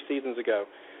 2 or 3 seasons ago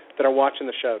that are watching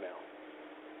the show now.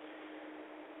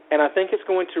 And I think it's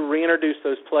going to reintroduce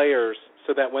those players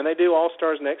so that when they do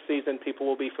All-Stars next season, people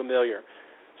will be familiar.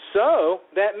 So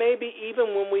that may be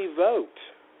even when we vote,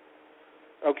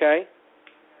 okay?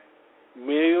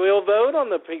 We will vote on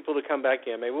the people to come back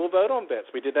in. Maybe we'll vote on vets.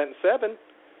 We did that in 7.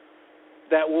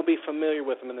 That will be familiar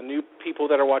with them, and the new people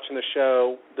that are watching the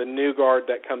show, the new guard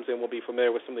that comes in, will be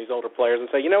familiar with some of these older players and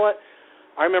say, you know what,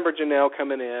 I remember Janelle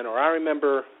coming in, or I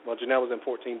remember, well, Janelle was in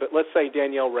 14, but let's say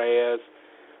Danielle Reyes.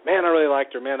 Man, I really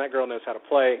liked her. Man, that girl knows how to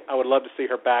play. I would love to see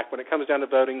her back. When it comes down to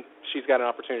voting, she's got an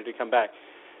opportunity to come back.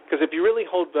 Because if you really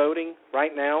hold voting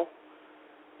right now,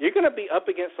 you're going to be up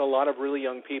against a lot of really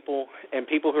young people and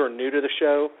people who are new to the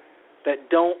show that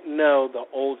don't know the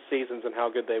old seasons and how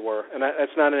good they were. And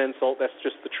that's not an insult. That's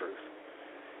just the truth.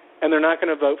 And they're not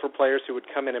going to vote for players who would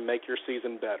come in and make your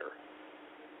season better.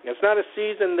 It's not a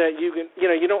season that you can,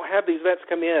 you don't have these vets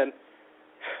come in.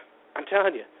 I'm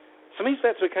telling you, some of these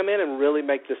vets would come in and really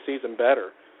make this season better.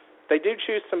 They do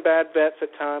choose some bad vets at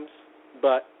times,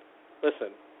 but listen,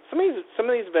 some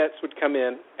of these vets would come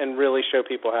in and really show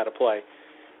people how to play.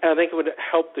 And I think it would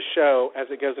help the show as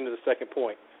it goes into the second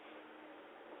point.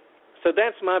 So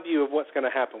that's my view of what's going to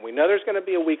happen. We know there's going to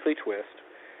be a weekly twist.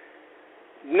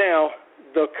 Now,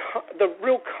 the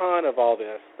real con of all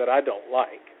this that I don't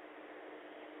like,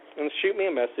 and shoot me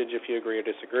a message if you agree or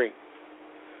disagree,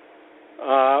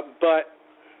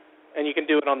 and you can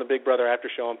do it on the Big Brother After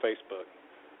Show on Facebook.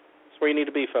 That's where you need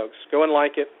to be, folks. Go and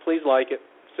like it. Please like it.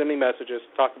 Send me messages.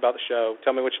 Talk about the show.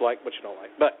 Tell me what you like, what you don't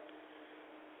like. But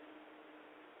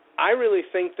I really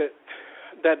think that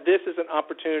this is an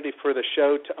opportunity for the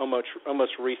show to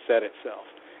almost reset itself.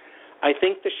 I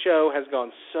think the show has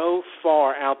gone so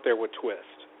far out there with twists.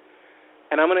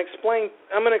 And I'm going to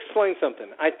explain something.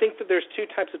 I think that there's 2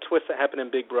 types of twists that happen in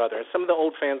Big Brother. And some of the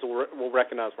old fans will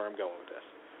recognize where I'm going with this.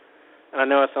 And I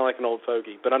know I sound like an old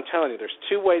fogey, but I'm telling you, there's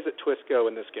 2 ways that twists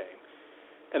go in this game.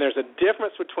 And there's a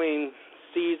difference between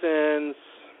seasons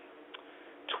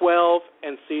 12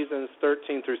 and seasons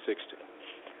 13 through 16.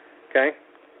 Okay?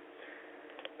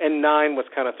 And 9 was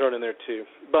kind of thrown in there too.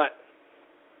 But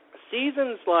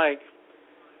seasons like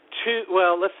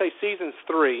let's say seasons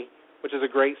 3, which is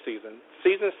a great season,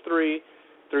 seasons 3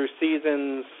 through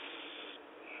seasons,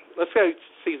 let's go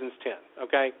seasons 10,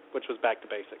 okay, which was back to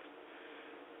basics.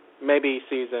 Maybe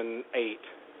season 8.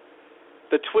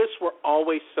 The twists were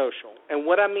always social. And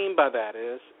what I mean by that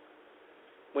is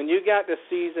when you got to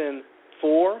season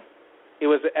 4, it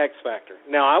was the X Factor.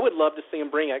 Now, I would love to see them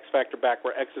bring X Factor back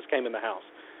where X's came in the house.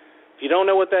 If you don't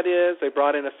know what that is, they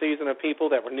brought in a season of people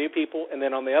that were new people, and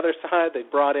then on the other side, they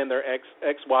brought in their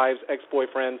ex-wives,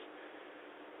 ex-boyfriends,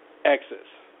 exes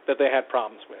that they had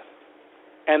problems with.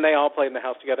 And they all played in the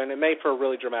house together, and it made for a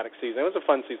really dramatic season. It was a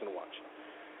fun season to watch.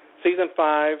 Season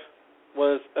 5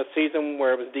 was a season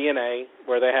where it was DNA,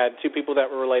 where they had two people that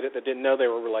were related that didn't know they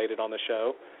were related on the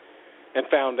show and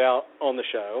found out on the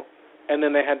show. And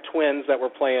then they had twins that were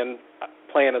playing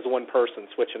as one person,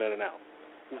 switching in and out.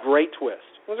 Great twist.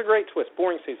 It was a great twist.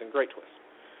 Boring season, great twist.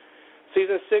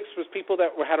 Season 6 was people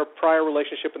that had a prior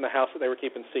relationship in the house that they were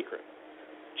keeping secret.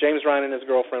 James Ryan and his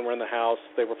girlfriend were in the house.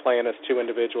 They were playing as two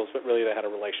individuals, but really they had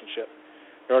a relationship.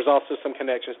 There was also some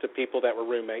connections to people that were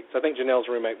roommates. I think Janelle's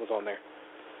roommate was on there.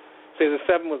 Season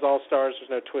 7 was All-Stars.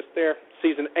 There's no twist there.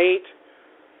 Season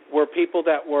 8 were people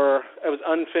that were, it was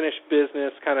unfinished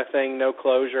business kind of thing, no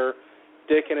closure.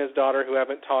 Dick and his daughter who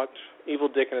haven't talked, evil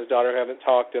Dick and his daughter who haven't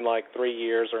talked in like 3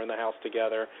 years are in the house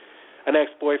together. An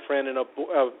ex-boyfriend and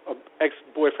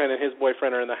ex-boyfriend and his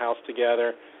boyfriend are in the house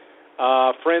together.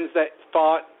 Friends that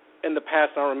fought in the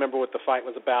past, I don't remember what the fight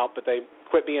was about, but they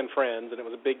quit being friends, and it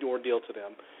was a big ordeal to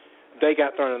them. They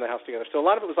got thrown in the house together. So a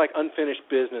lot of it was like unfinished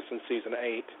business in Season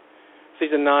 8.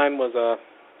 Season 9 was a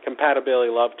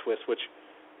compatibility love twist, which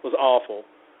was awful.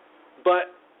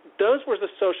 But those were the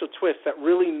social twists that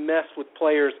really messed with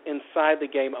players inside the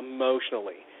game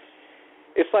emotionally.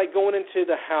 It's like going into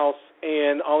the house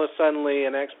and all of a sudden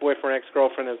an ex-boyfriend,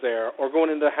 ex-girlfriend is there, or going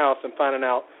into the house and finding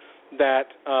out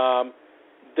that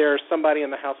there's somebody in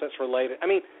the house that's related. I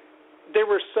mean, there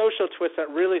were social twists that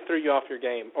really threw you off your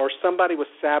game, or somebody was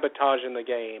sabotaging the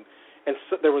game, and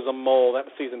so there was a mole. That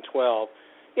was Season 12.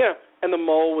 Yeah, and the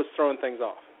mole was throwing things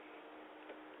off.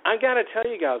 I got to tell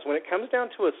you guys, when it comes down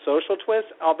to a social twist,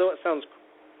 although it sounds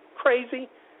crazy,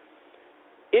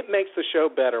 it makes the show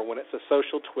better when it's a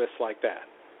social twist like that.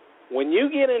 When you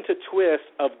get into twists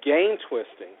of game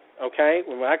twisting, okay,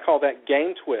 when I call that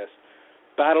game twist,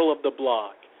 Battle of the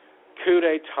Block, coup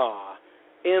d'etat,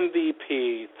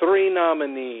 MVP, 3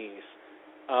 nominees,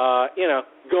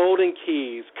 golden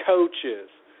keys, coaches.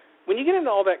 When you get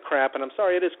into all that crap, and I'm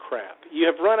sorry, it is crap, you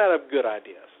have run out of good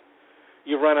ideas.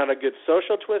 You've run out of good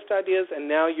social twist ideas, and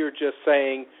now you're just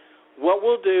saying, what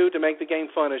we'll do to make the game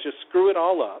fun is just screw it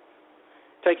all up,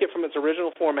 take it from its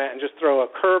original format, and just throw a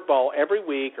curveball every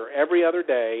week or every other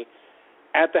day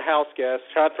at the house guests,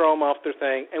 try to throw them off their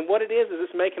thing. And what it is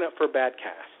it's making up for a bad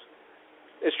cast.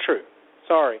 It's true.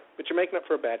 Sorry, but you're making up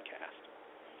for a bad cast.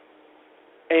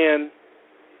 And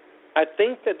I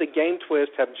think that the game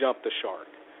twists have jumped the shark.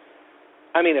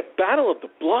 I mean, a Battle of the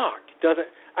Block doesn't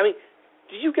 – I mean,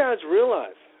 do you guys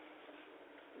realize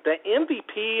the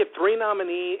MVP, a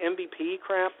 3-nominee MVP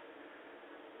crap,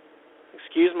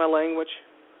 excuse my language,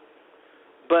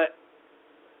 but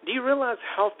do you realize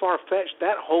how far-fetched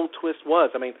that whole twist was?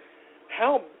 I mean,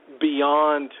 how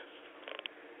beyond –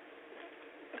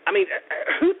 I mean,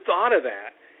 who thought of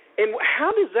that? And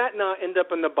how does that not end up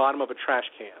in the bottom of a trash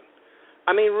can?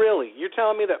 I mean, really, you're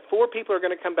telling me that 4 people are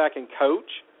going to come back and coach,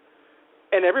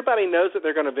 and everybody knows that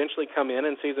they're going to eventually come in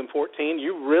Season 14?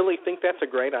 You really think that's a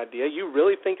great idea? You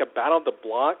really think a Battle of the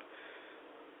Block,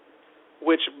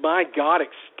 which, my God,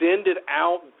 extended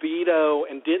out veto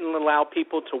and didn't allow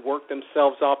people to work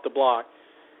themselves off the block?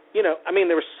 You know, I mean,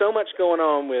 there was so much going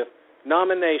on with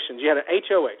nominations. You had an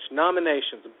HOH,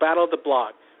 nominations, Battle of the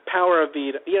Block, power of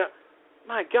veto. You know,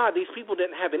 my God, these people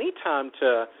didn't have any time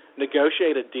to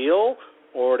negotiate a deal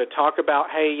or to talk about,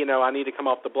 hey, you know, I need to come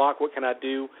off the block. What can I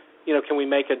do? You know, can we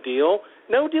make a deal?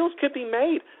 No deals could be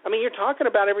made. I mean, you're talking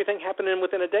about everything happening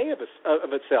within a day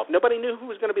of itself. Nobody knew who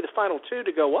was going to be the final 2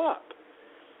 to go up.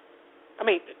 I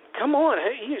mean, come on.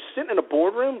 Hey, you're sitting in a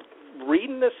boardroom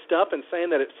reading this stuff and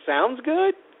saying that it sounds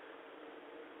good?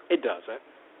 It doesn't.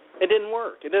 It didn't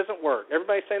work. It doesn't work.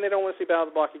 Everybody's saying they don't want to see Battle of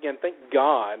the Block again. Thank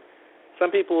God.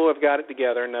 Some people who have got it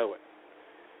together know it.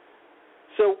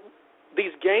 So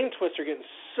these game twists are getting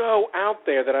so out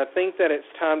there that I think that it's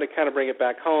time to kind of bring it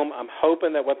back home. I'm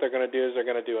hoping that what they're going to do is they're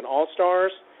going to do an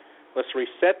All-Stars. Let's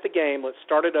reset the game. Let's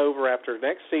start it over after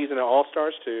next season of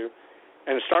All-Stars 2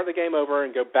 and start the game over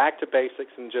and go back to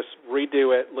basics and just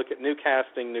redo it, look at new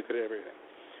casting, look at everything.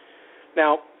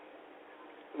 Now,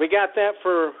 we got that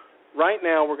for right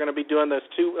now. We're going to be doing those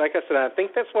 2. Like I said, I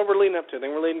think that's what we're leading up to. I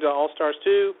think we're leading to All-Stars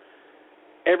 2.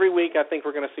 Every week, I think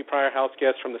we're going to see prior house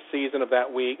guests from the season of that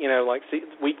week. You know, like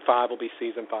week 5 will be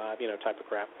Season 5, you know, type of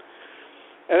crap.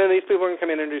 And then these people are going to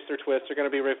come in and introduce their twists. They're going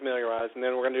to be refamiliarized, and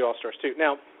then we're going to do All-Stars 2.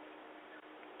 Now,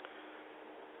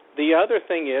 the other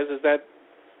thing is that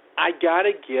I got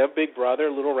to give Big Brother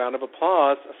a little round of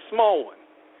applause, a small one.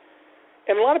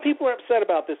 And a lot of people are upset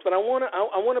about this, but I want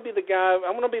to be the guy.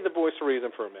 I want to be the voice of reason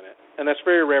for a minute, and that's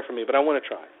very rare for me. But I want to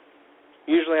try.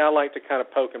 Usually, I like to kind of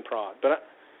poke and prod. But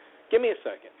give me a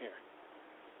second here.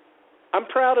 I'm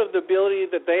proud of the ability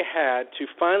that they had to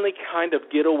finally kind of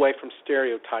get away from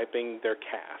stereotyping their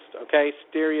cast. Okay,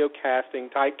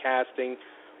 stereocasting, typecasting,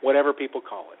 whatever people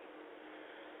call it.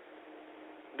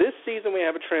 This season, we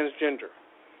have a transgender.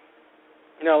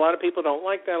 You know, a lot of people don't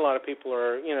like that. A lot of people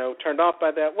are, turned off by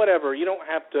that. Whatever. You don't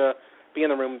have to be in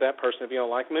the room with that person if you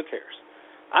don't like them. Who cares?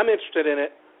 I'm interested in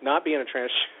it. Not being a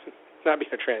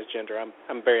transgender.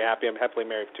 I'm very happy. I'm happily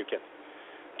married with 2 kids,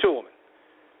 to a woman,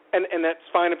 and that's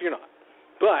fine if you're not.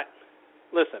 But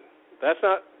listen, that's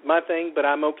not my thing. But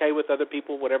I'm okay with other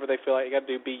people. Whatever they feel like you got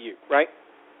to do, be you, right?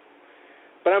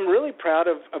 But I'm really proud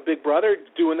of Big Brother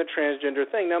doing the transgender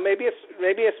thing. Now maybe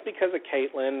it's because of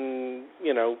Caitlyn,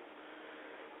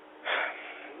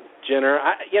 Jenner,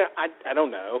 I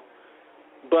don't know,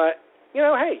 but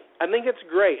hey, I think it's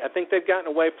great. I think they've gotten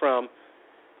away from,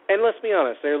 and let's be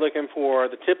honest, they're looking for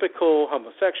the typical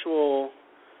homosexual.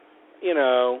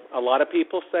 A lot of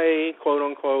people say, quote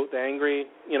unquote, the angry,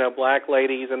 black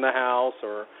ladies in the house,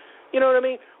 or you know what I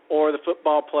mean, or the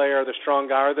football player, or the strong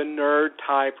guy, or the nerd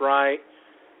type, right?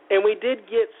 And we did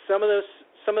get some of those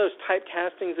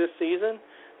typecastings this season,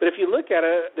 but if you look at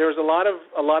it, there was a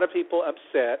lot of people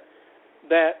upset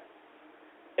that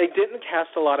it didn't cast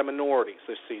a lot of minorities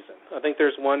this season. I think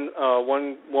there's one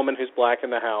woman who's black in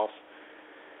the house,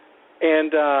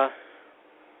 and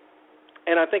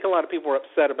I think a lot of people were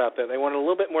upset about that. They wanted a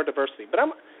little bit more diversity. But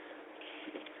I'm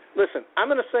going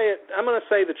to say it. I'm going to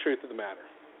say the truth of the matter.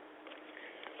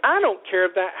 I don't care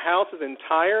if that house is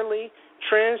entirely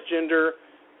transgender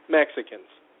Mexicans,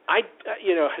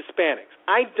 Hispanics.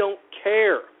 I don't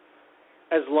care.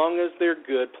 As long as they're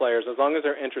good players, as long as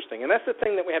they're interesting. And that's the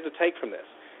thing that we have to take from this.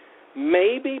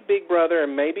 Maybe Big Brother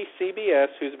and maybe CBS,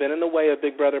 who's been in the way of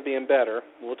Big Brother being better,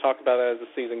 we'll talk about that as the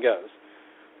season goes,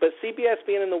 but CBS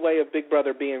being in the way of Big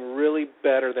Brother being really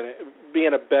better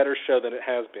being a better show than it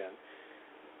has been,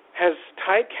 has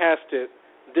typecasted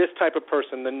this type of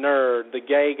person, the nerd, the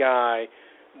gay guy,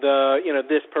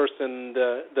 this person,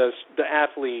 the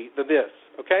athlete, the this,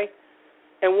 okay?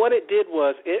 And what it did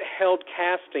was it held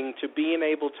casting to being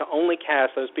able to only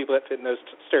cast those people that fit in those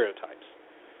stereotypes.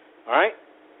 All right?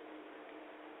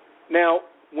 Now,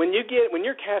 when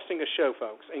you're casting a show,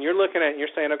 folks, and you're looking at it and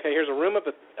you're saying, okay, here's a room of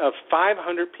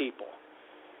 500 people.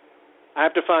 I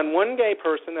have to find one gay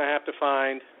person. I have to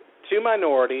find 2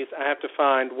 minorities. I have to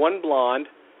find 1 blonde.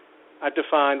 I have to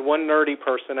find 1 nerdy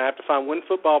person. I have to find 1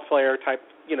 football player type,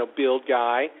 build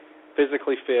guy,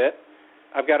 physically fit.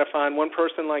 I've got to find 1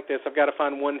 person like this. I've got to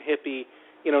find 1 hippie,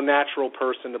 natural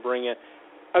person to bring in.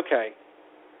 Okay,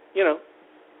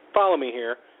 follow me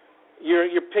here.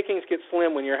 Your pickings get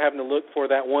slim when you're having to look for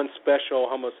that 1 special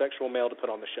homosexual male to put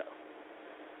on the show.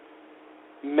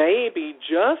 Maybe,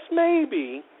 just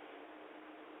maybe,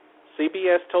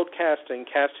 CBS told casting,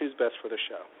 cast who's best for the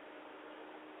show.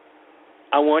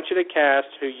 I want you to cast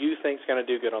who you think is going to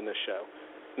do good on this show.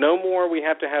 No more we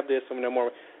have to have this and no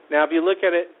more. Now, if you look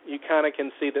at it, you kind of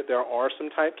can see that there are some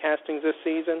typecastings this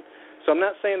season. So I'm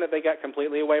not saying that they got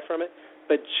completely away from it,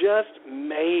 but just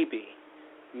maybe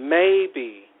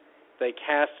they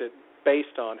cast it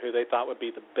based on who they thought would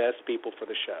be the best people for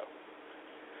the show.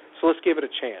 So let's give it a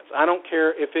chance. I don't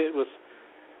care if it was.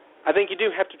 I think you do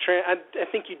have to. I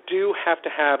think you do have to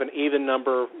have an even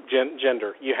number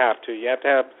gender. You have to. You have to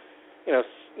have,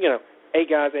 8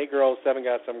 guys, 8 girls, 7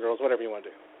 guys, 7 girls, whatever you want to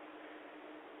do.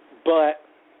 But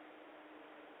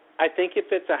I think if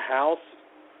it's a house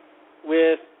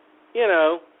with,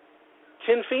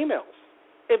 10 females,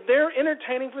 if they're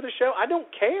entertaining for the show, I don't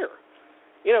care.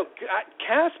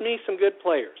 Cast me some good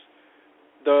players.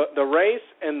 The race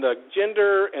and the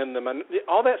gender and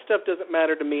all that stuff doesn't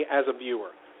matter to me as a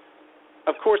viewer.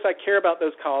 Of course, I care about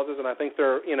those causes, and I think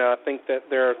I think that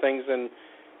there are things in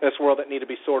this world that need to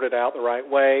be sorted out the right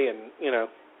way, and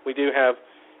we do have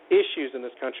issues in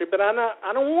this country. But I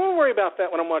don't want to worry about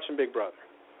that when I'm watching Big Brother.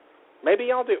 Maybe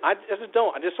y'all do. I just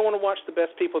don't. I just want to watch the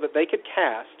best people that they could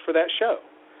cast for that show.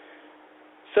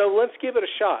 So let's give it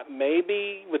a shot.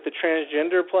 Maybe with the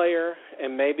transgender player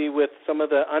and maybe with some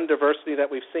of the undiversity that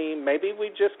we've seen, maybe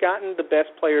we've just gotten the best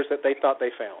players that they thought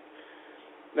they found.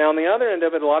 Now, on the other end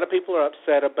of it, a lot of people are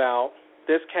upset about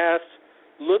this cast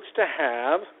looks to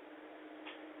have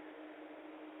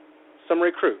some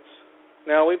recruits.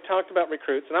 Now, we've talked about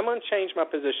recruits, and I'm going to change my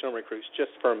position on recruits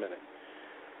just for a minute.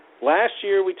 Last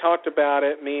year, we talked about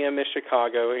it, me and Miss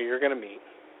Chicago, who you're going to meet.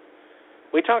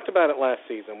 We talked about it last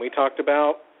season. We talked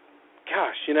about,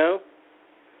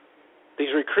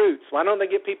 These recruits, why don't they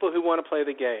get people who want to play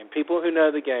the game, people who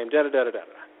know the game, da-da-da-da-da.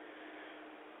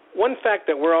 One fact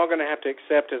that we're all going to have to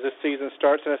accept as this season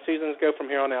starts and as seasons go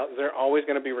from here on out is there are always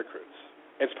going to be recruits.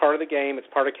 It's part of the game. It's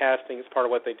part of casting. It's part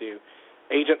of what they do.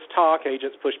 Agents talk.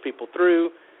 Agents push people through.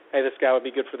 Hey, this guy would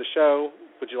be good for the show.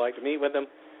 Would you like to meet with him?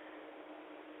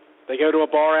 They go to a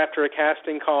bar after a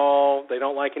casting call. They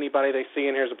don't like anybody they see,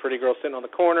 and here's a pretty girl sitting on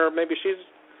the corner. Maybe she's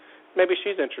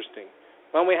interesting.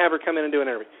 Why don't we have her come in and do an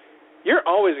interview? You're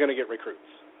always going to get recruits.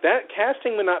 That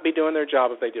casting would not be doing their job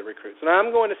if they did recruits. And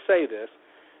I'm going to say this,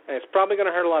 and it's probably going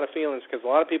to hurt a lot of feelings because a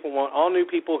lot of people want all new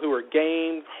people who are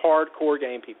game, hardcore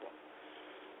game people.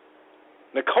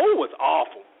 Nicole was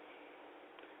awful.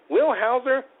 Will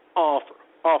Hauser,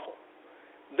 awful.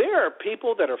 There are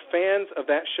people that are fans of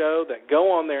that show that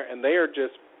go on there and they are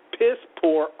just piss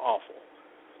poor awful.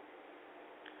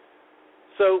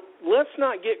 So let's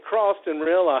not get crossed and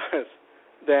realize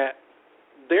that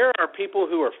there are people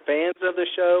who are fans of the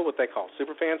show, what they call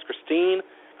super fans.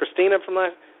 Christina from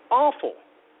last, awful.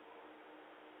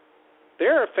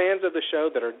 There are fans of the show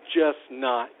that are just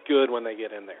not good when they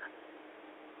get in there.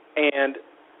 And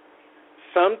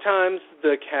sometimes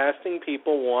the casting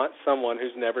people want someone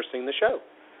who's never seen the show.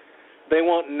 They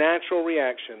want natural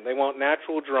reaction. They want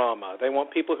natural drama. They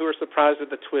want people who are surprised at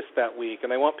the twist that week.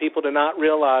 And they want people to not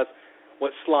realize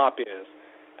what slop is.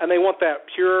 And they want that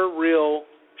pure, real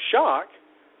shock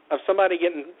of somebody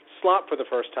getting slop for the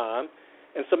first time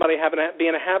and somebody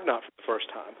being a have-not for the first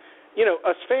time. You know,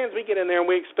 us fans, we get in there and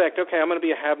we expect, okay, I'm going to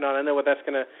be a have-not. I know that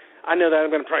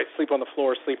I'm going to probably sleep on the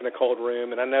floor, sleep in a cold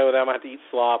room, and I know that I'm going to have to eat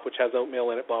slop, which has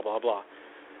oatmeal in it, blah, blah, blah.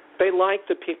 They like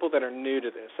the people that are new to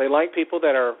this. They like people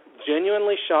that are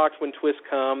genuinely shocked when twists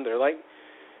come. They're like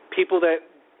people that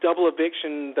double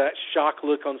eviction, that shock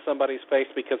look on somebody's face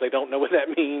because they don't know what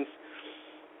that means.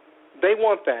 They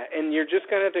want that, and you're just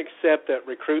going to have to accept that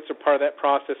recruits are part of that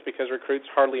process because recruits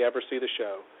hardly ever see the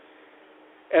show.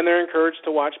 And they're encouraged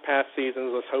to watch past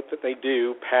seasons. Let's hope that they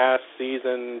do past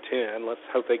season 10. Let's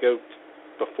hope they go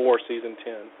before season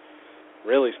 10.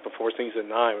 Really, before season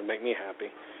 9 would make me happy.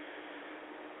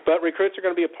 But recruits are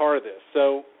going to be a part of this.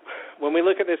 So when we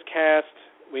look at this cast,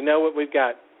 we know what we've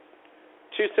got.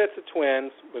 2 sets of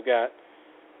twins. We've got,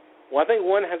 well, I think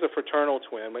one has a fraternal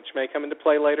twin, which may come into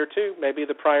play later, too. Maybe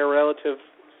the prior relative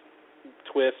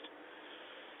twist.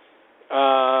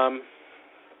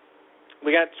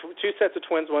 We got 2 sets of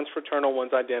twins. One's fraternal,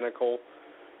 one's identical.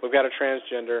 We've got a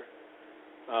transgender.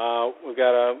 We've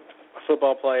got a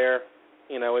football player.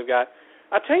 You know, we've got.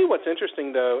 I'll tell you what's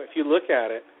interesting, though, if you look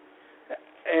at it,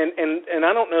 and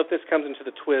I don't know if this comes into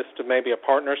the twist of maybe a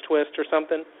partner's twist or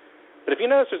something, but if you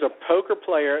notice there's a poker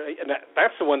player, and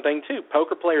that's the one thing, too.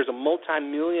 Poker players are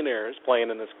multi-millionaires playing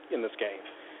in this game.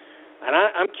 And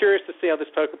I'm curious to see how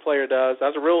this poker player does. I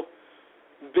was a real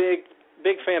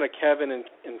big fan of Kevin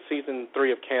in season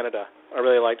 3 of Canada. I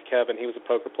really liked Kevin. He was a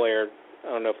poker player.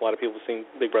 I don't know if a lot of people have seen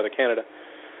Big Brother Canada.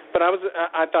 But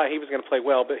I thought he was going to play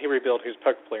well, but he revealed he was a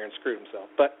poker player and screwed himself.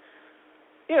 But,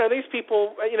 you know, these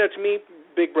people, you know, to me,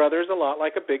 Big Brother is a lot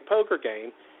like a big poker game.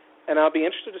 And I'll be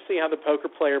interested to see how the poker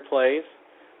player plays.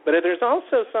 But there's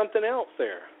also something else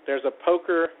there. There's a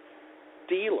poker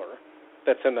dealer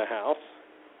that's in the house.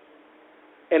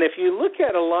 And if you look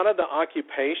at a lot of the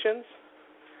occupations,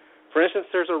 for instance,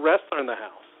 there's a wrestler in the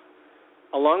house.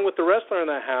 Along with the wrestler in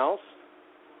the house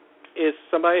is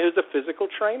somebody who's a physical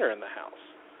trainer in the house.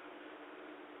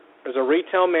 There's a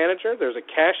retail manager. There's a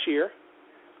cashier.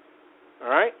 All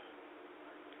right?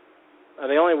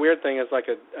 The only weird thing is like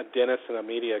a dentist and a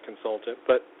media consultant.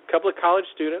 But a couple of college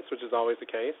students, which is always the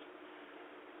case.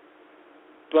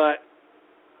 But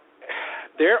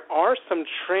there are some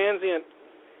transient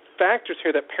factors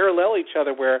here that parallel each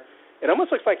other where it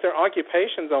almost looks like their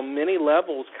occupations on many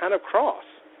levels kind of cross.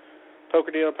 Poker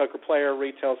dealer, poker player,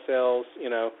 retail sales, you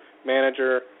know,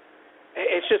 manager.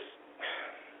 It's just,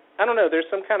 I don't know, there's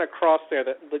some kind of cross there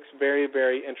that looks very,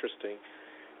 very interesting.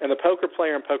 And the poker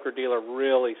player and poker dealer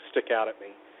really stick out at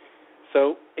me.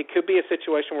 So it could be a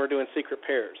situation where we're doing secret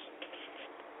pairs.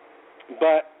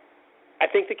 But I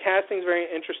think the casting is very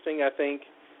interesting. I think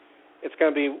it's going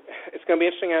to be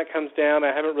interesting how it comes down. I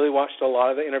haven't really watched a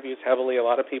lot of the interviews heavily. A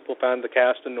lot of people found the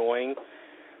cast annoying.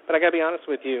 But I got to be honest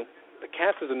with you, the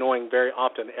cast is annoying very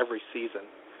often every season.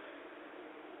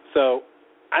 So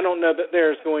I don't know that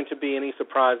there's going to be any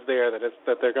surprise there that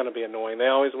they're going to be annoying. They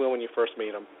always will when you first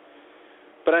meet them.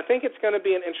 But I think it's going to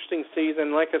be an interesting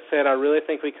season. Like I said, I really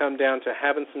think we come down to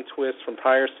having some twists from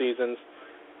prior seasons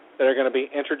that are going to be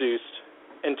introduced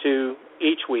into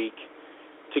each week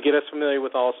to get us familiar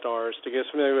with All-Stars, to get us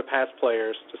familiar with past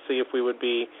players, to see if we would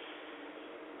be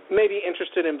may be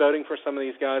interested in voting for some of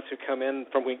these guys who come in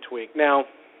from week to week. Now,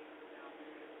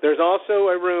 there's also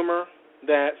a rumor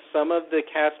that some of the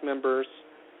cast members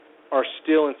are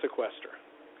still in sequester.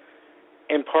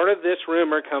 And part of this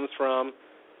rumor comes from,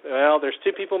 well, there's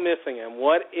 2 people missing, and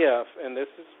what if, and this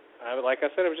is, like I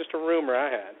said, it was just a rumor I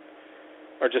had,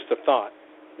 or just a thought.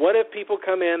 What if people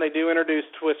come in, they do introduce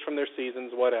twists from their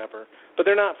seasons, whatever, but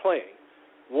they're not playing?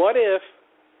 What if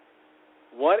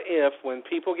when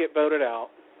people get voted out,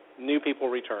 new people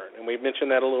return? And we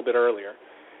mentioned that a little bit earlier.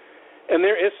 And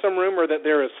there is some rumor that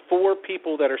there is 4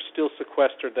 people that are still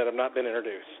sequestered that have not been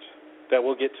introduced that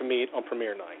will get to meet on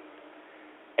premiere night.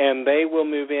 And they will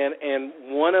move in,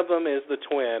 and one of them is the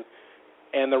twin.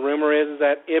 And the rumor is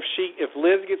that if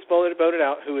Liz gets voted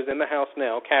out, who is in the house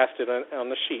now, casted on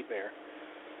the sheet there,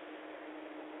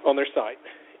 on their site,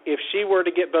 if she were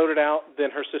to get voted out, then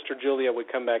her sister Julia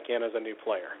would come back in as a new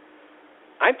player.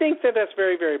 I think that that's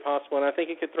very, very possible, and I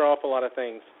think it could throw off a lot of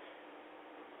things.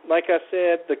 Like I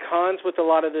said, the cons with a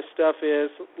lot of this stuff is,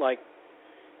 like,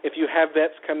 if you have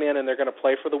vets come in and they're going to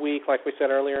play for the week, like we said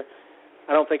earlier,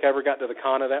 I don't think I ever got to the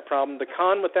con of that problem. The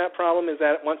con with that problem is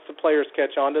that once the players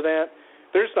catch on to that,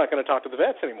 they're just not going to talk to the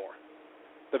vets anymore.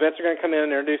 The vets are going to come in and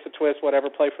introduce a twist,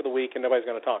 whatever, play for the week, and nobody's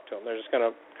going to talk to them. They're just going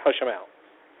to hush them out.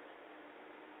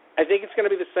 I think it's going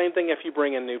to be the same thing if you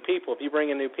bring in new people. If you bring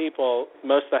in new people,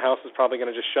 most of the house is probably going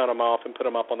to just shut them off and put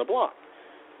them up on the block.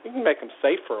 You can make them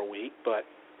safe for a week, but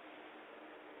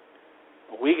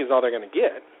a week is all they're going to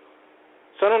get.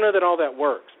 So I don't know that all that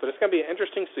works, but it's going to be an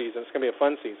interesting season. It's going to be a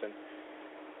fun season.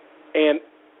 And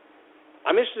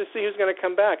I'm interested to see who's going to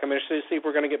come back. I'm interested to see if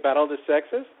we're going to get Battle of the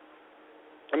Sexes.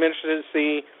 I'm interested to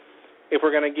see if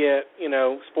we're going to get,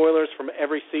 spoilers from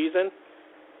every season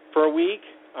for a week.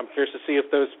 I'm curious to see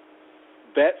if those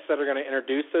vets that are going to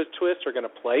introduce those twists are going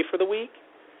to play for the week.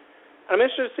 I'm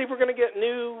interested to see if we're going to get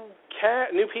new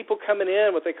people coming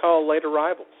in, what they call late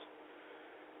arrivals.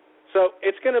 So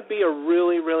it's going to be a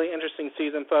really, really interesting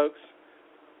season, folks.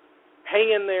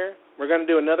 Hang in there. We're going to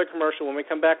do another commercial. When we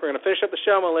come back, we're going to finish up the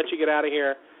show. I'm going to let you get out of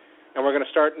here, and we're going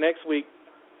to start next week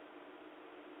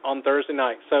on Thursday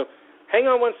night. So hang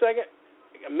on 1 second.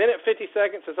 A minute, 50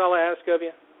 seconds is all I ask of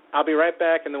you. I'll be right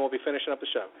back, and then we'll be finishing up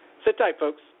the show. Sit tight,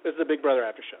 folks. This is the Big Brother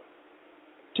After Show.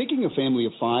 Taking a family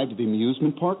of 5 to the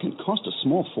amusement park can cost a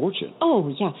small fortune. Oh,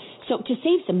 yeah. So to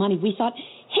save some money, we thought,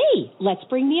 hey, let's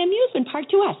bring the amusement park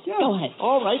to us. Yeah. Go ahead.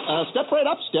 All right. Step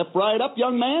right up,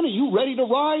 young man. Are you ready to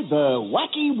ride the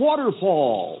Wacky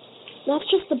Waterfall? That's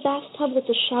just the bathtub with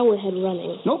the shower head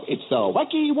running. Nope, it's the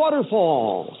Wacky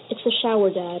Waterfall. It's the shower,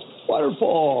 Dad.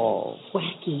 Waterfall.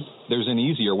 Wacky. There's an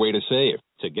easier way to save.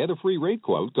 To get a free rate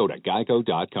quote, go to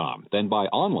geico.com. Then buy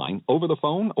online, over the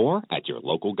phone, or at your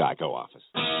local Geico office.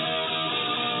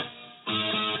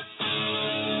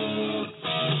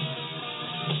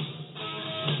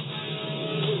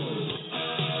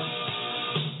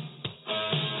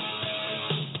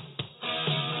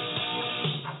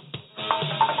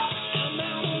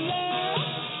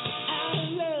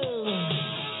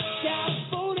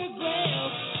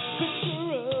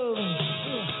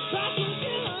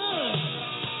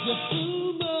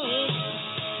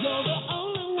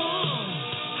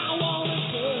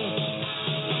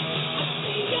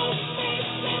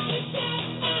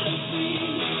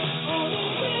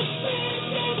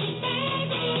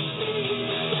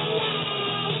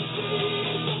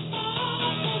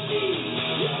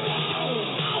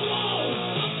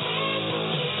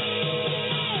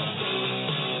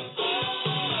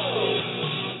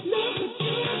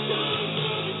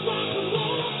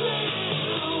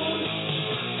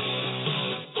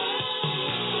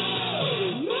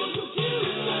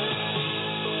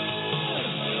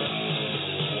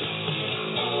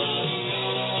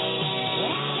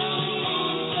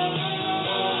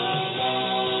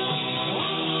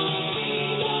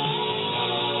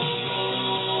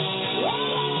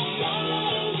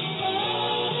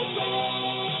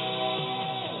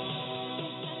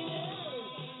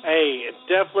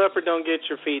 Def Leppard, Don't Get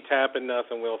Your Feet Tapping,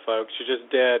 nothing will, folks. You're just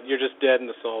dead. You're just dead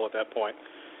in the soul at that point.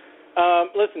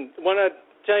 Listen, want to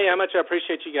tell you how much I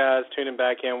appreciate you guys tuning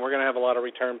back in. We're going to have a lot of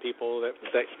return people that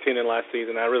tuned in last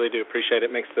season. I really do appreciate it.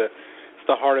 It makes it's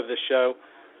the heart of the show.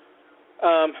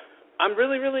 I'm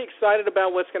really, really excited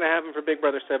about what's going to happen for Big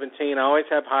Brother 17. I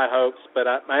always have high hopes, but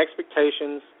my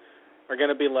expectations are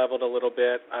going to be leveled a little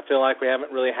bit. I feel like we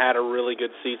haven't really had a really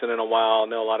good season in a while. I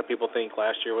know a lot of people think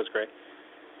last year was great.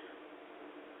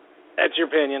 That's your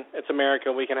opinion. It's America.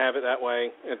 We can have it that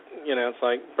way. It's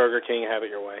like Burger King, have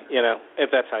it your way. If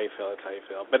that's how you feel, that's how you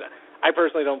feel. But I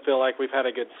personally don't feel like we've had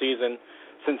a good season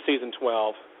since season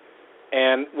 12.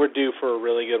 And we're due for a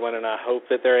really good one, and I hope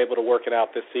that they're able to work it out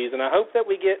this season. I hope that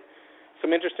we get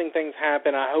some interesting things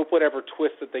happen. I hope whatever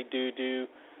twist that they do.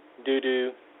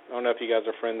 I don't know if you guys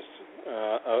are friends,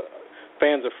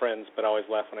 fans of Friends, but I always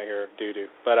laugh when I hear do.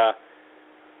 But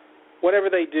whatever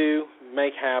they do,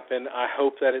 make happen. I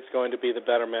hope that it's going to be the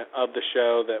betterment of the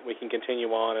show, that we can continue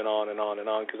on and on and on and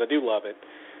on, because I do love it.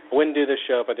 I wouldn't do this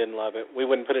show if I didn't love it. We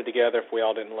wouldn't put it together if we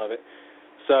all didn't love it.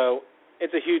 So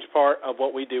it's a huge part of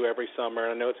what we do every summer,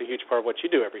 and I know it's a huge part of what you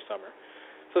do every summer.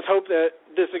 So let's hope that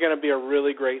this is going to be a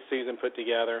really great season put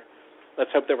together. Let's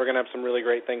hope that we're going to have some really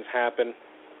great things happen.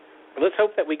 Let's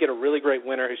hope that we get a really great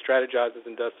winner who strategizes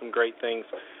and does some great things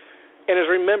and is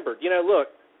remembered. Look,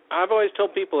 I've always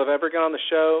told people if I ever got on the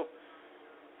show,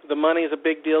 the money is a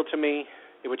big deal to me.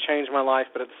 It would change my life.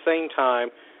 But at the same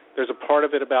time, there's a part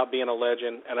of it about being a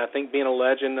legend, and I think being a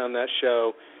legend on that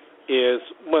show is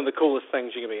one of the coolest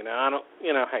things you can be. Now,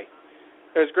 hey,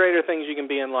 there's greater things you can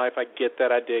be in life. I get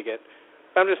that. I dig it.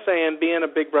 But I'm just saying being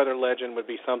a Big Brother legend would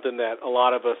be something that a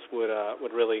lot of us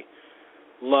would really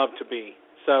love to be.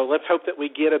 So let's hope that we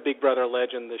get a Big Brother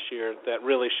legend this year that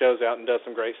really shows out and does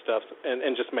some great stuff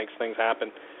and just makes things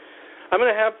happen. I'm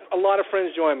going to have a lot of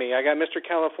friends join me. I got Mr.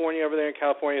 California over there in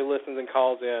California who listens and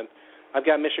calls in. I've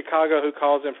got Miss Chicago who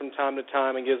calls in from time to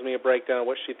time and gives me a breakdown of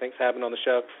what she thinks happened on the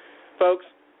show. Folks,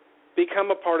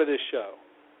 become a part of this show.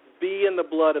 Be in the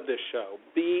blood of this show.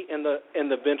 Be in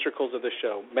the ventricles of the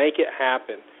show. Make it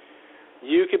happen.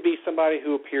 You could be somebody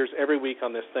who appears every week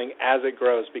on this thing as it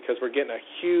grows, because we're getting a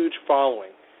huge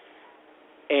following.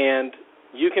 And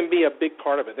you can be a big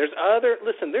part of it. There's other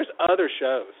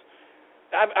shows.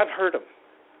 I've heard them.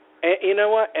 And you know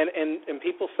what? And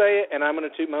people say it, and I'm going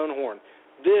to toot my own horn.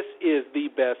 This is the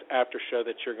best after show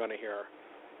that you're going to hear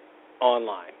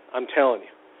online. I'm telling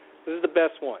you. This is the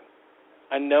best one.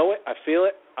 I know it. I feel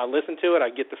it. I listen to it. I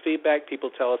get the feedback. People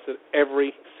tell us it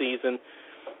every season.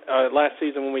 Last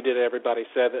season when we did it, everybody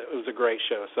said that it was a great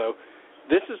show. So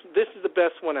this is the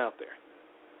best one out there.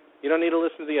 You don't need to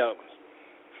listen to the other ones.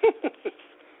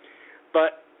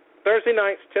 But Thursday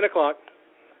nights, 10 o'clock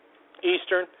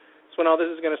Eastern, that's when all this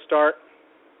is going to start.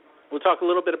 We'll talk a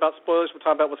little bit about spoilers. We'll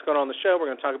talk about what's going on in the show. We're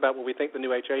going to talk about what we think the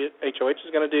new HOH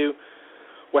is going to do,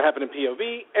 what happened in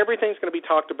POV. Everything's going to be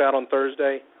talked about on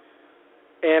Thursday.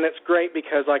 And it's great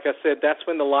because, like I said, that's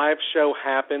when the live show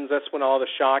happens. That's when all the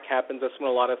shock happens. That's when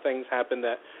a lot of things happen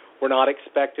that were not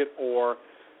expected, or,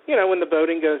 when the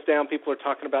voting goes down, people are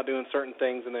talking about doing certain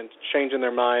things and then changing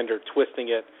their mind or twisting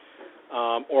it,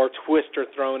 or Twister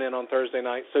thrown in on Thursday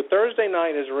night. So Thursday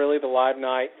night is really the live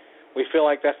night. We feel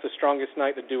like that's the strongest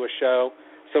night to do a show.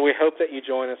 So we hope that you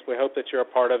join us. We hope that you're a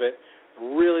part of it.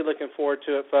 Really looking forward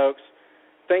to it, folks.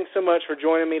 Thanks so much for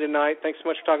joining me tonight. Thanks so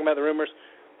much for talking about the rumors.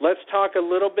 Let's talk a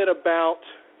little bit about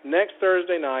next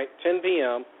Thursday night, 10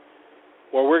 p.m.,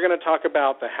 where we're going to talk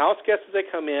about the house guests as they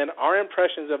come in, our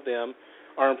impressions of them,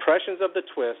 our impressions of the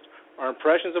twist, our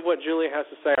impressions of what Julia has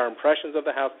to say, our impressions of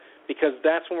the house, because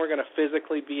that's when we're going to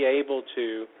physically be able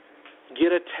to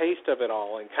get a taste of it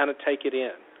all and kind of take it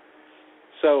in.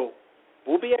 So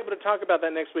we'll be able to talk about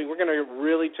that next week. We're going to get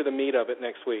really to the meat of it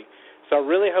next week. So I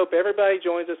really hope everybody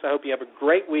joins us. I hope you have a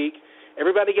great week.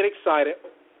 Everybody get excited.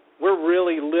 We're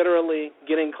really literally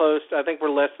getting close. I think we're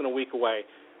less than a week away.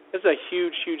 This is a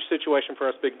huge, huge situation for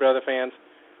us Big Brother fans.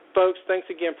 Folks, thanks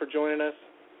again for joining us.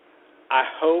 I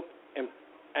hope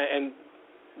and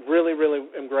really, really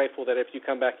am grateful that if you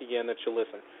come back again that you'll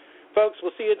listen. Folks,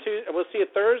 we'll see you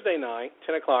Thursday night,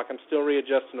 10 o'clock. I'm still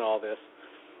readjusting all this.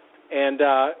 And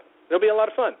it'll be a lot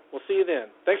of fun. We'll see you then.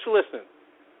 Thanks for listening.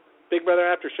 Big Brother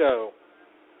After Show.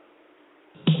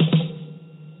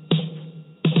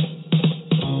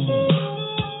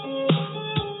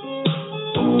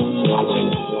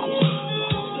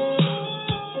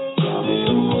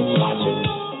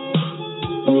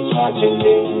 Watching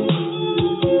me.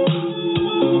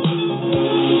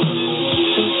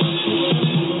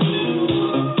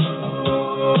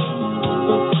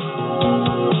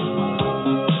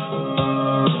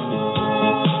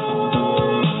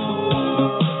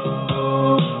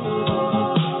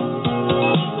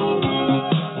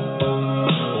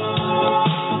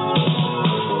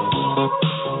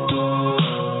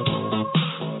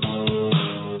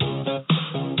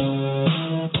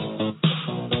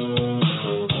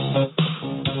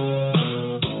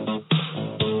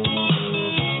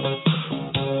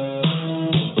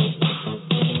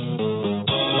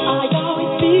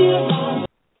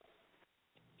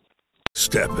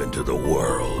 Step into the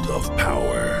world of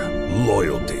power,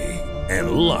 loyalty,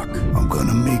 and luck. I'm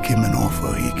gonna make him an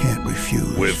offer he can't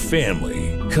refuse. With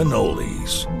family,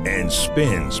 cannolis, and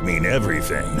spins mean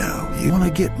everything. Now, you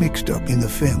wanna get mixed up in the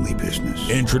family business.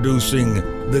 Introducing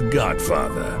The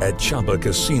Godfather at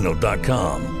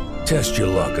ChumbaCasino.com. Test your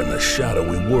luck in the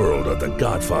shadowy world of The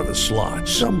Godfather slot.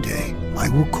 Someday, I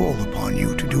will call upon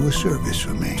you to do a service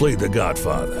for me. Play The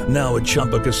Godfather, now at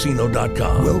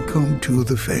ChumbaCasino.com. Welcome to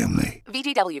the family.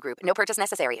 VGW Group. No purchase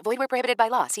necessary. Void where prohibited by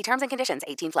law. See terms and conditions.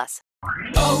 18+.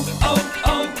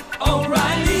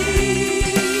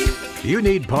 O'Reilly. You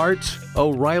need parts?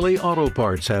 O'Reilly Auto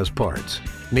Parts has parts.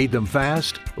 Need them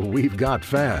fast? We've got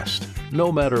fast.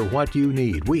 No matter what you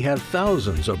need, we have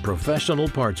thousands of professional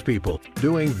parts people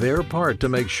doing their part to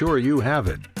make sure you have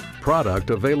it. Product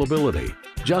availability.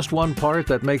 Just one part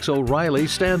that makes O'Reilly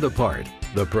stand apart.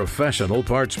 The professional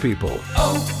parts people.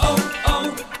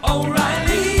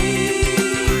 O'Reilly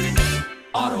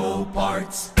Auto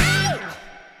Parts.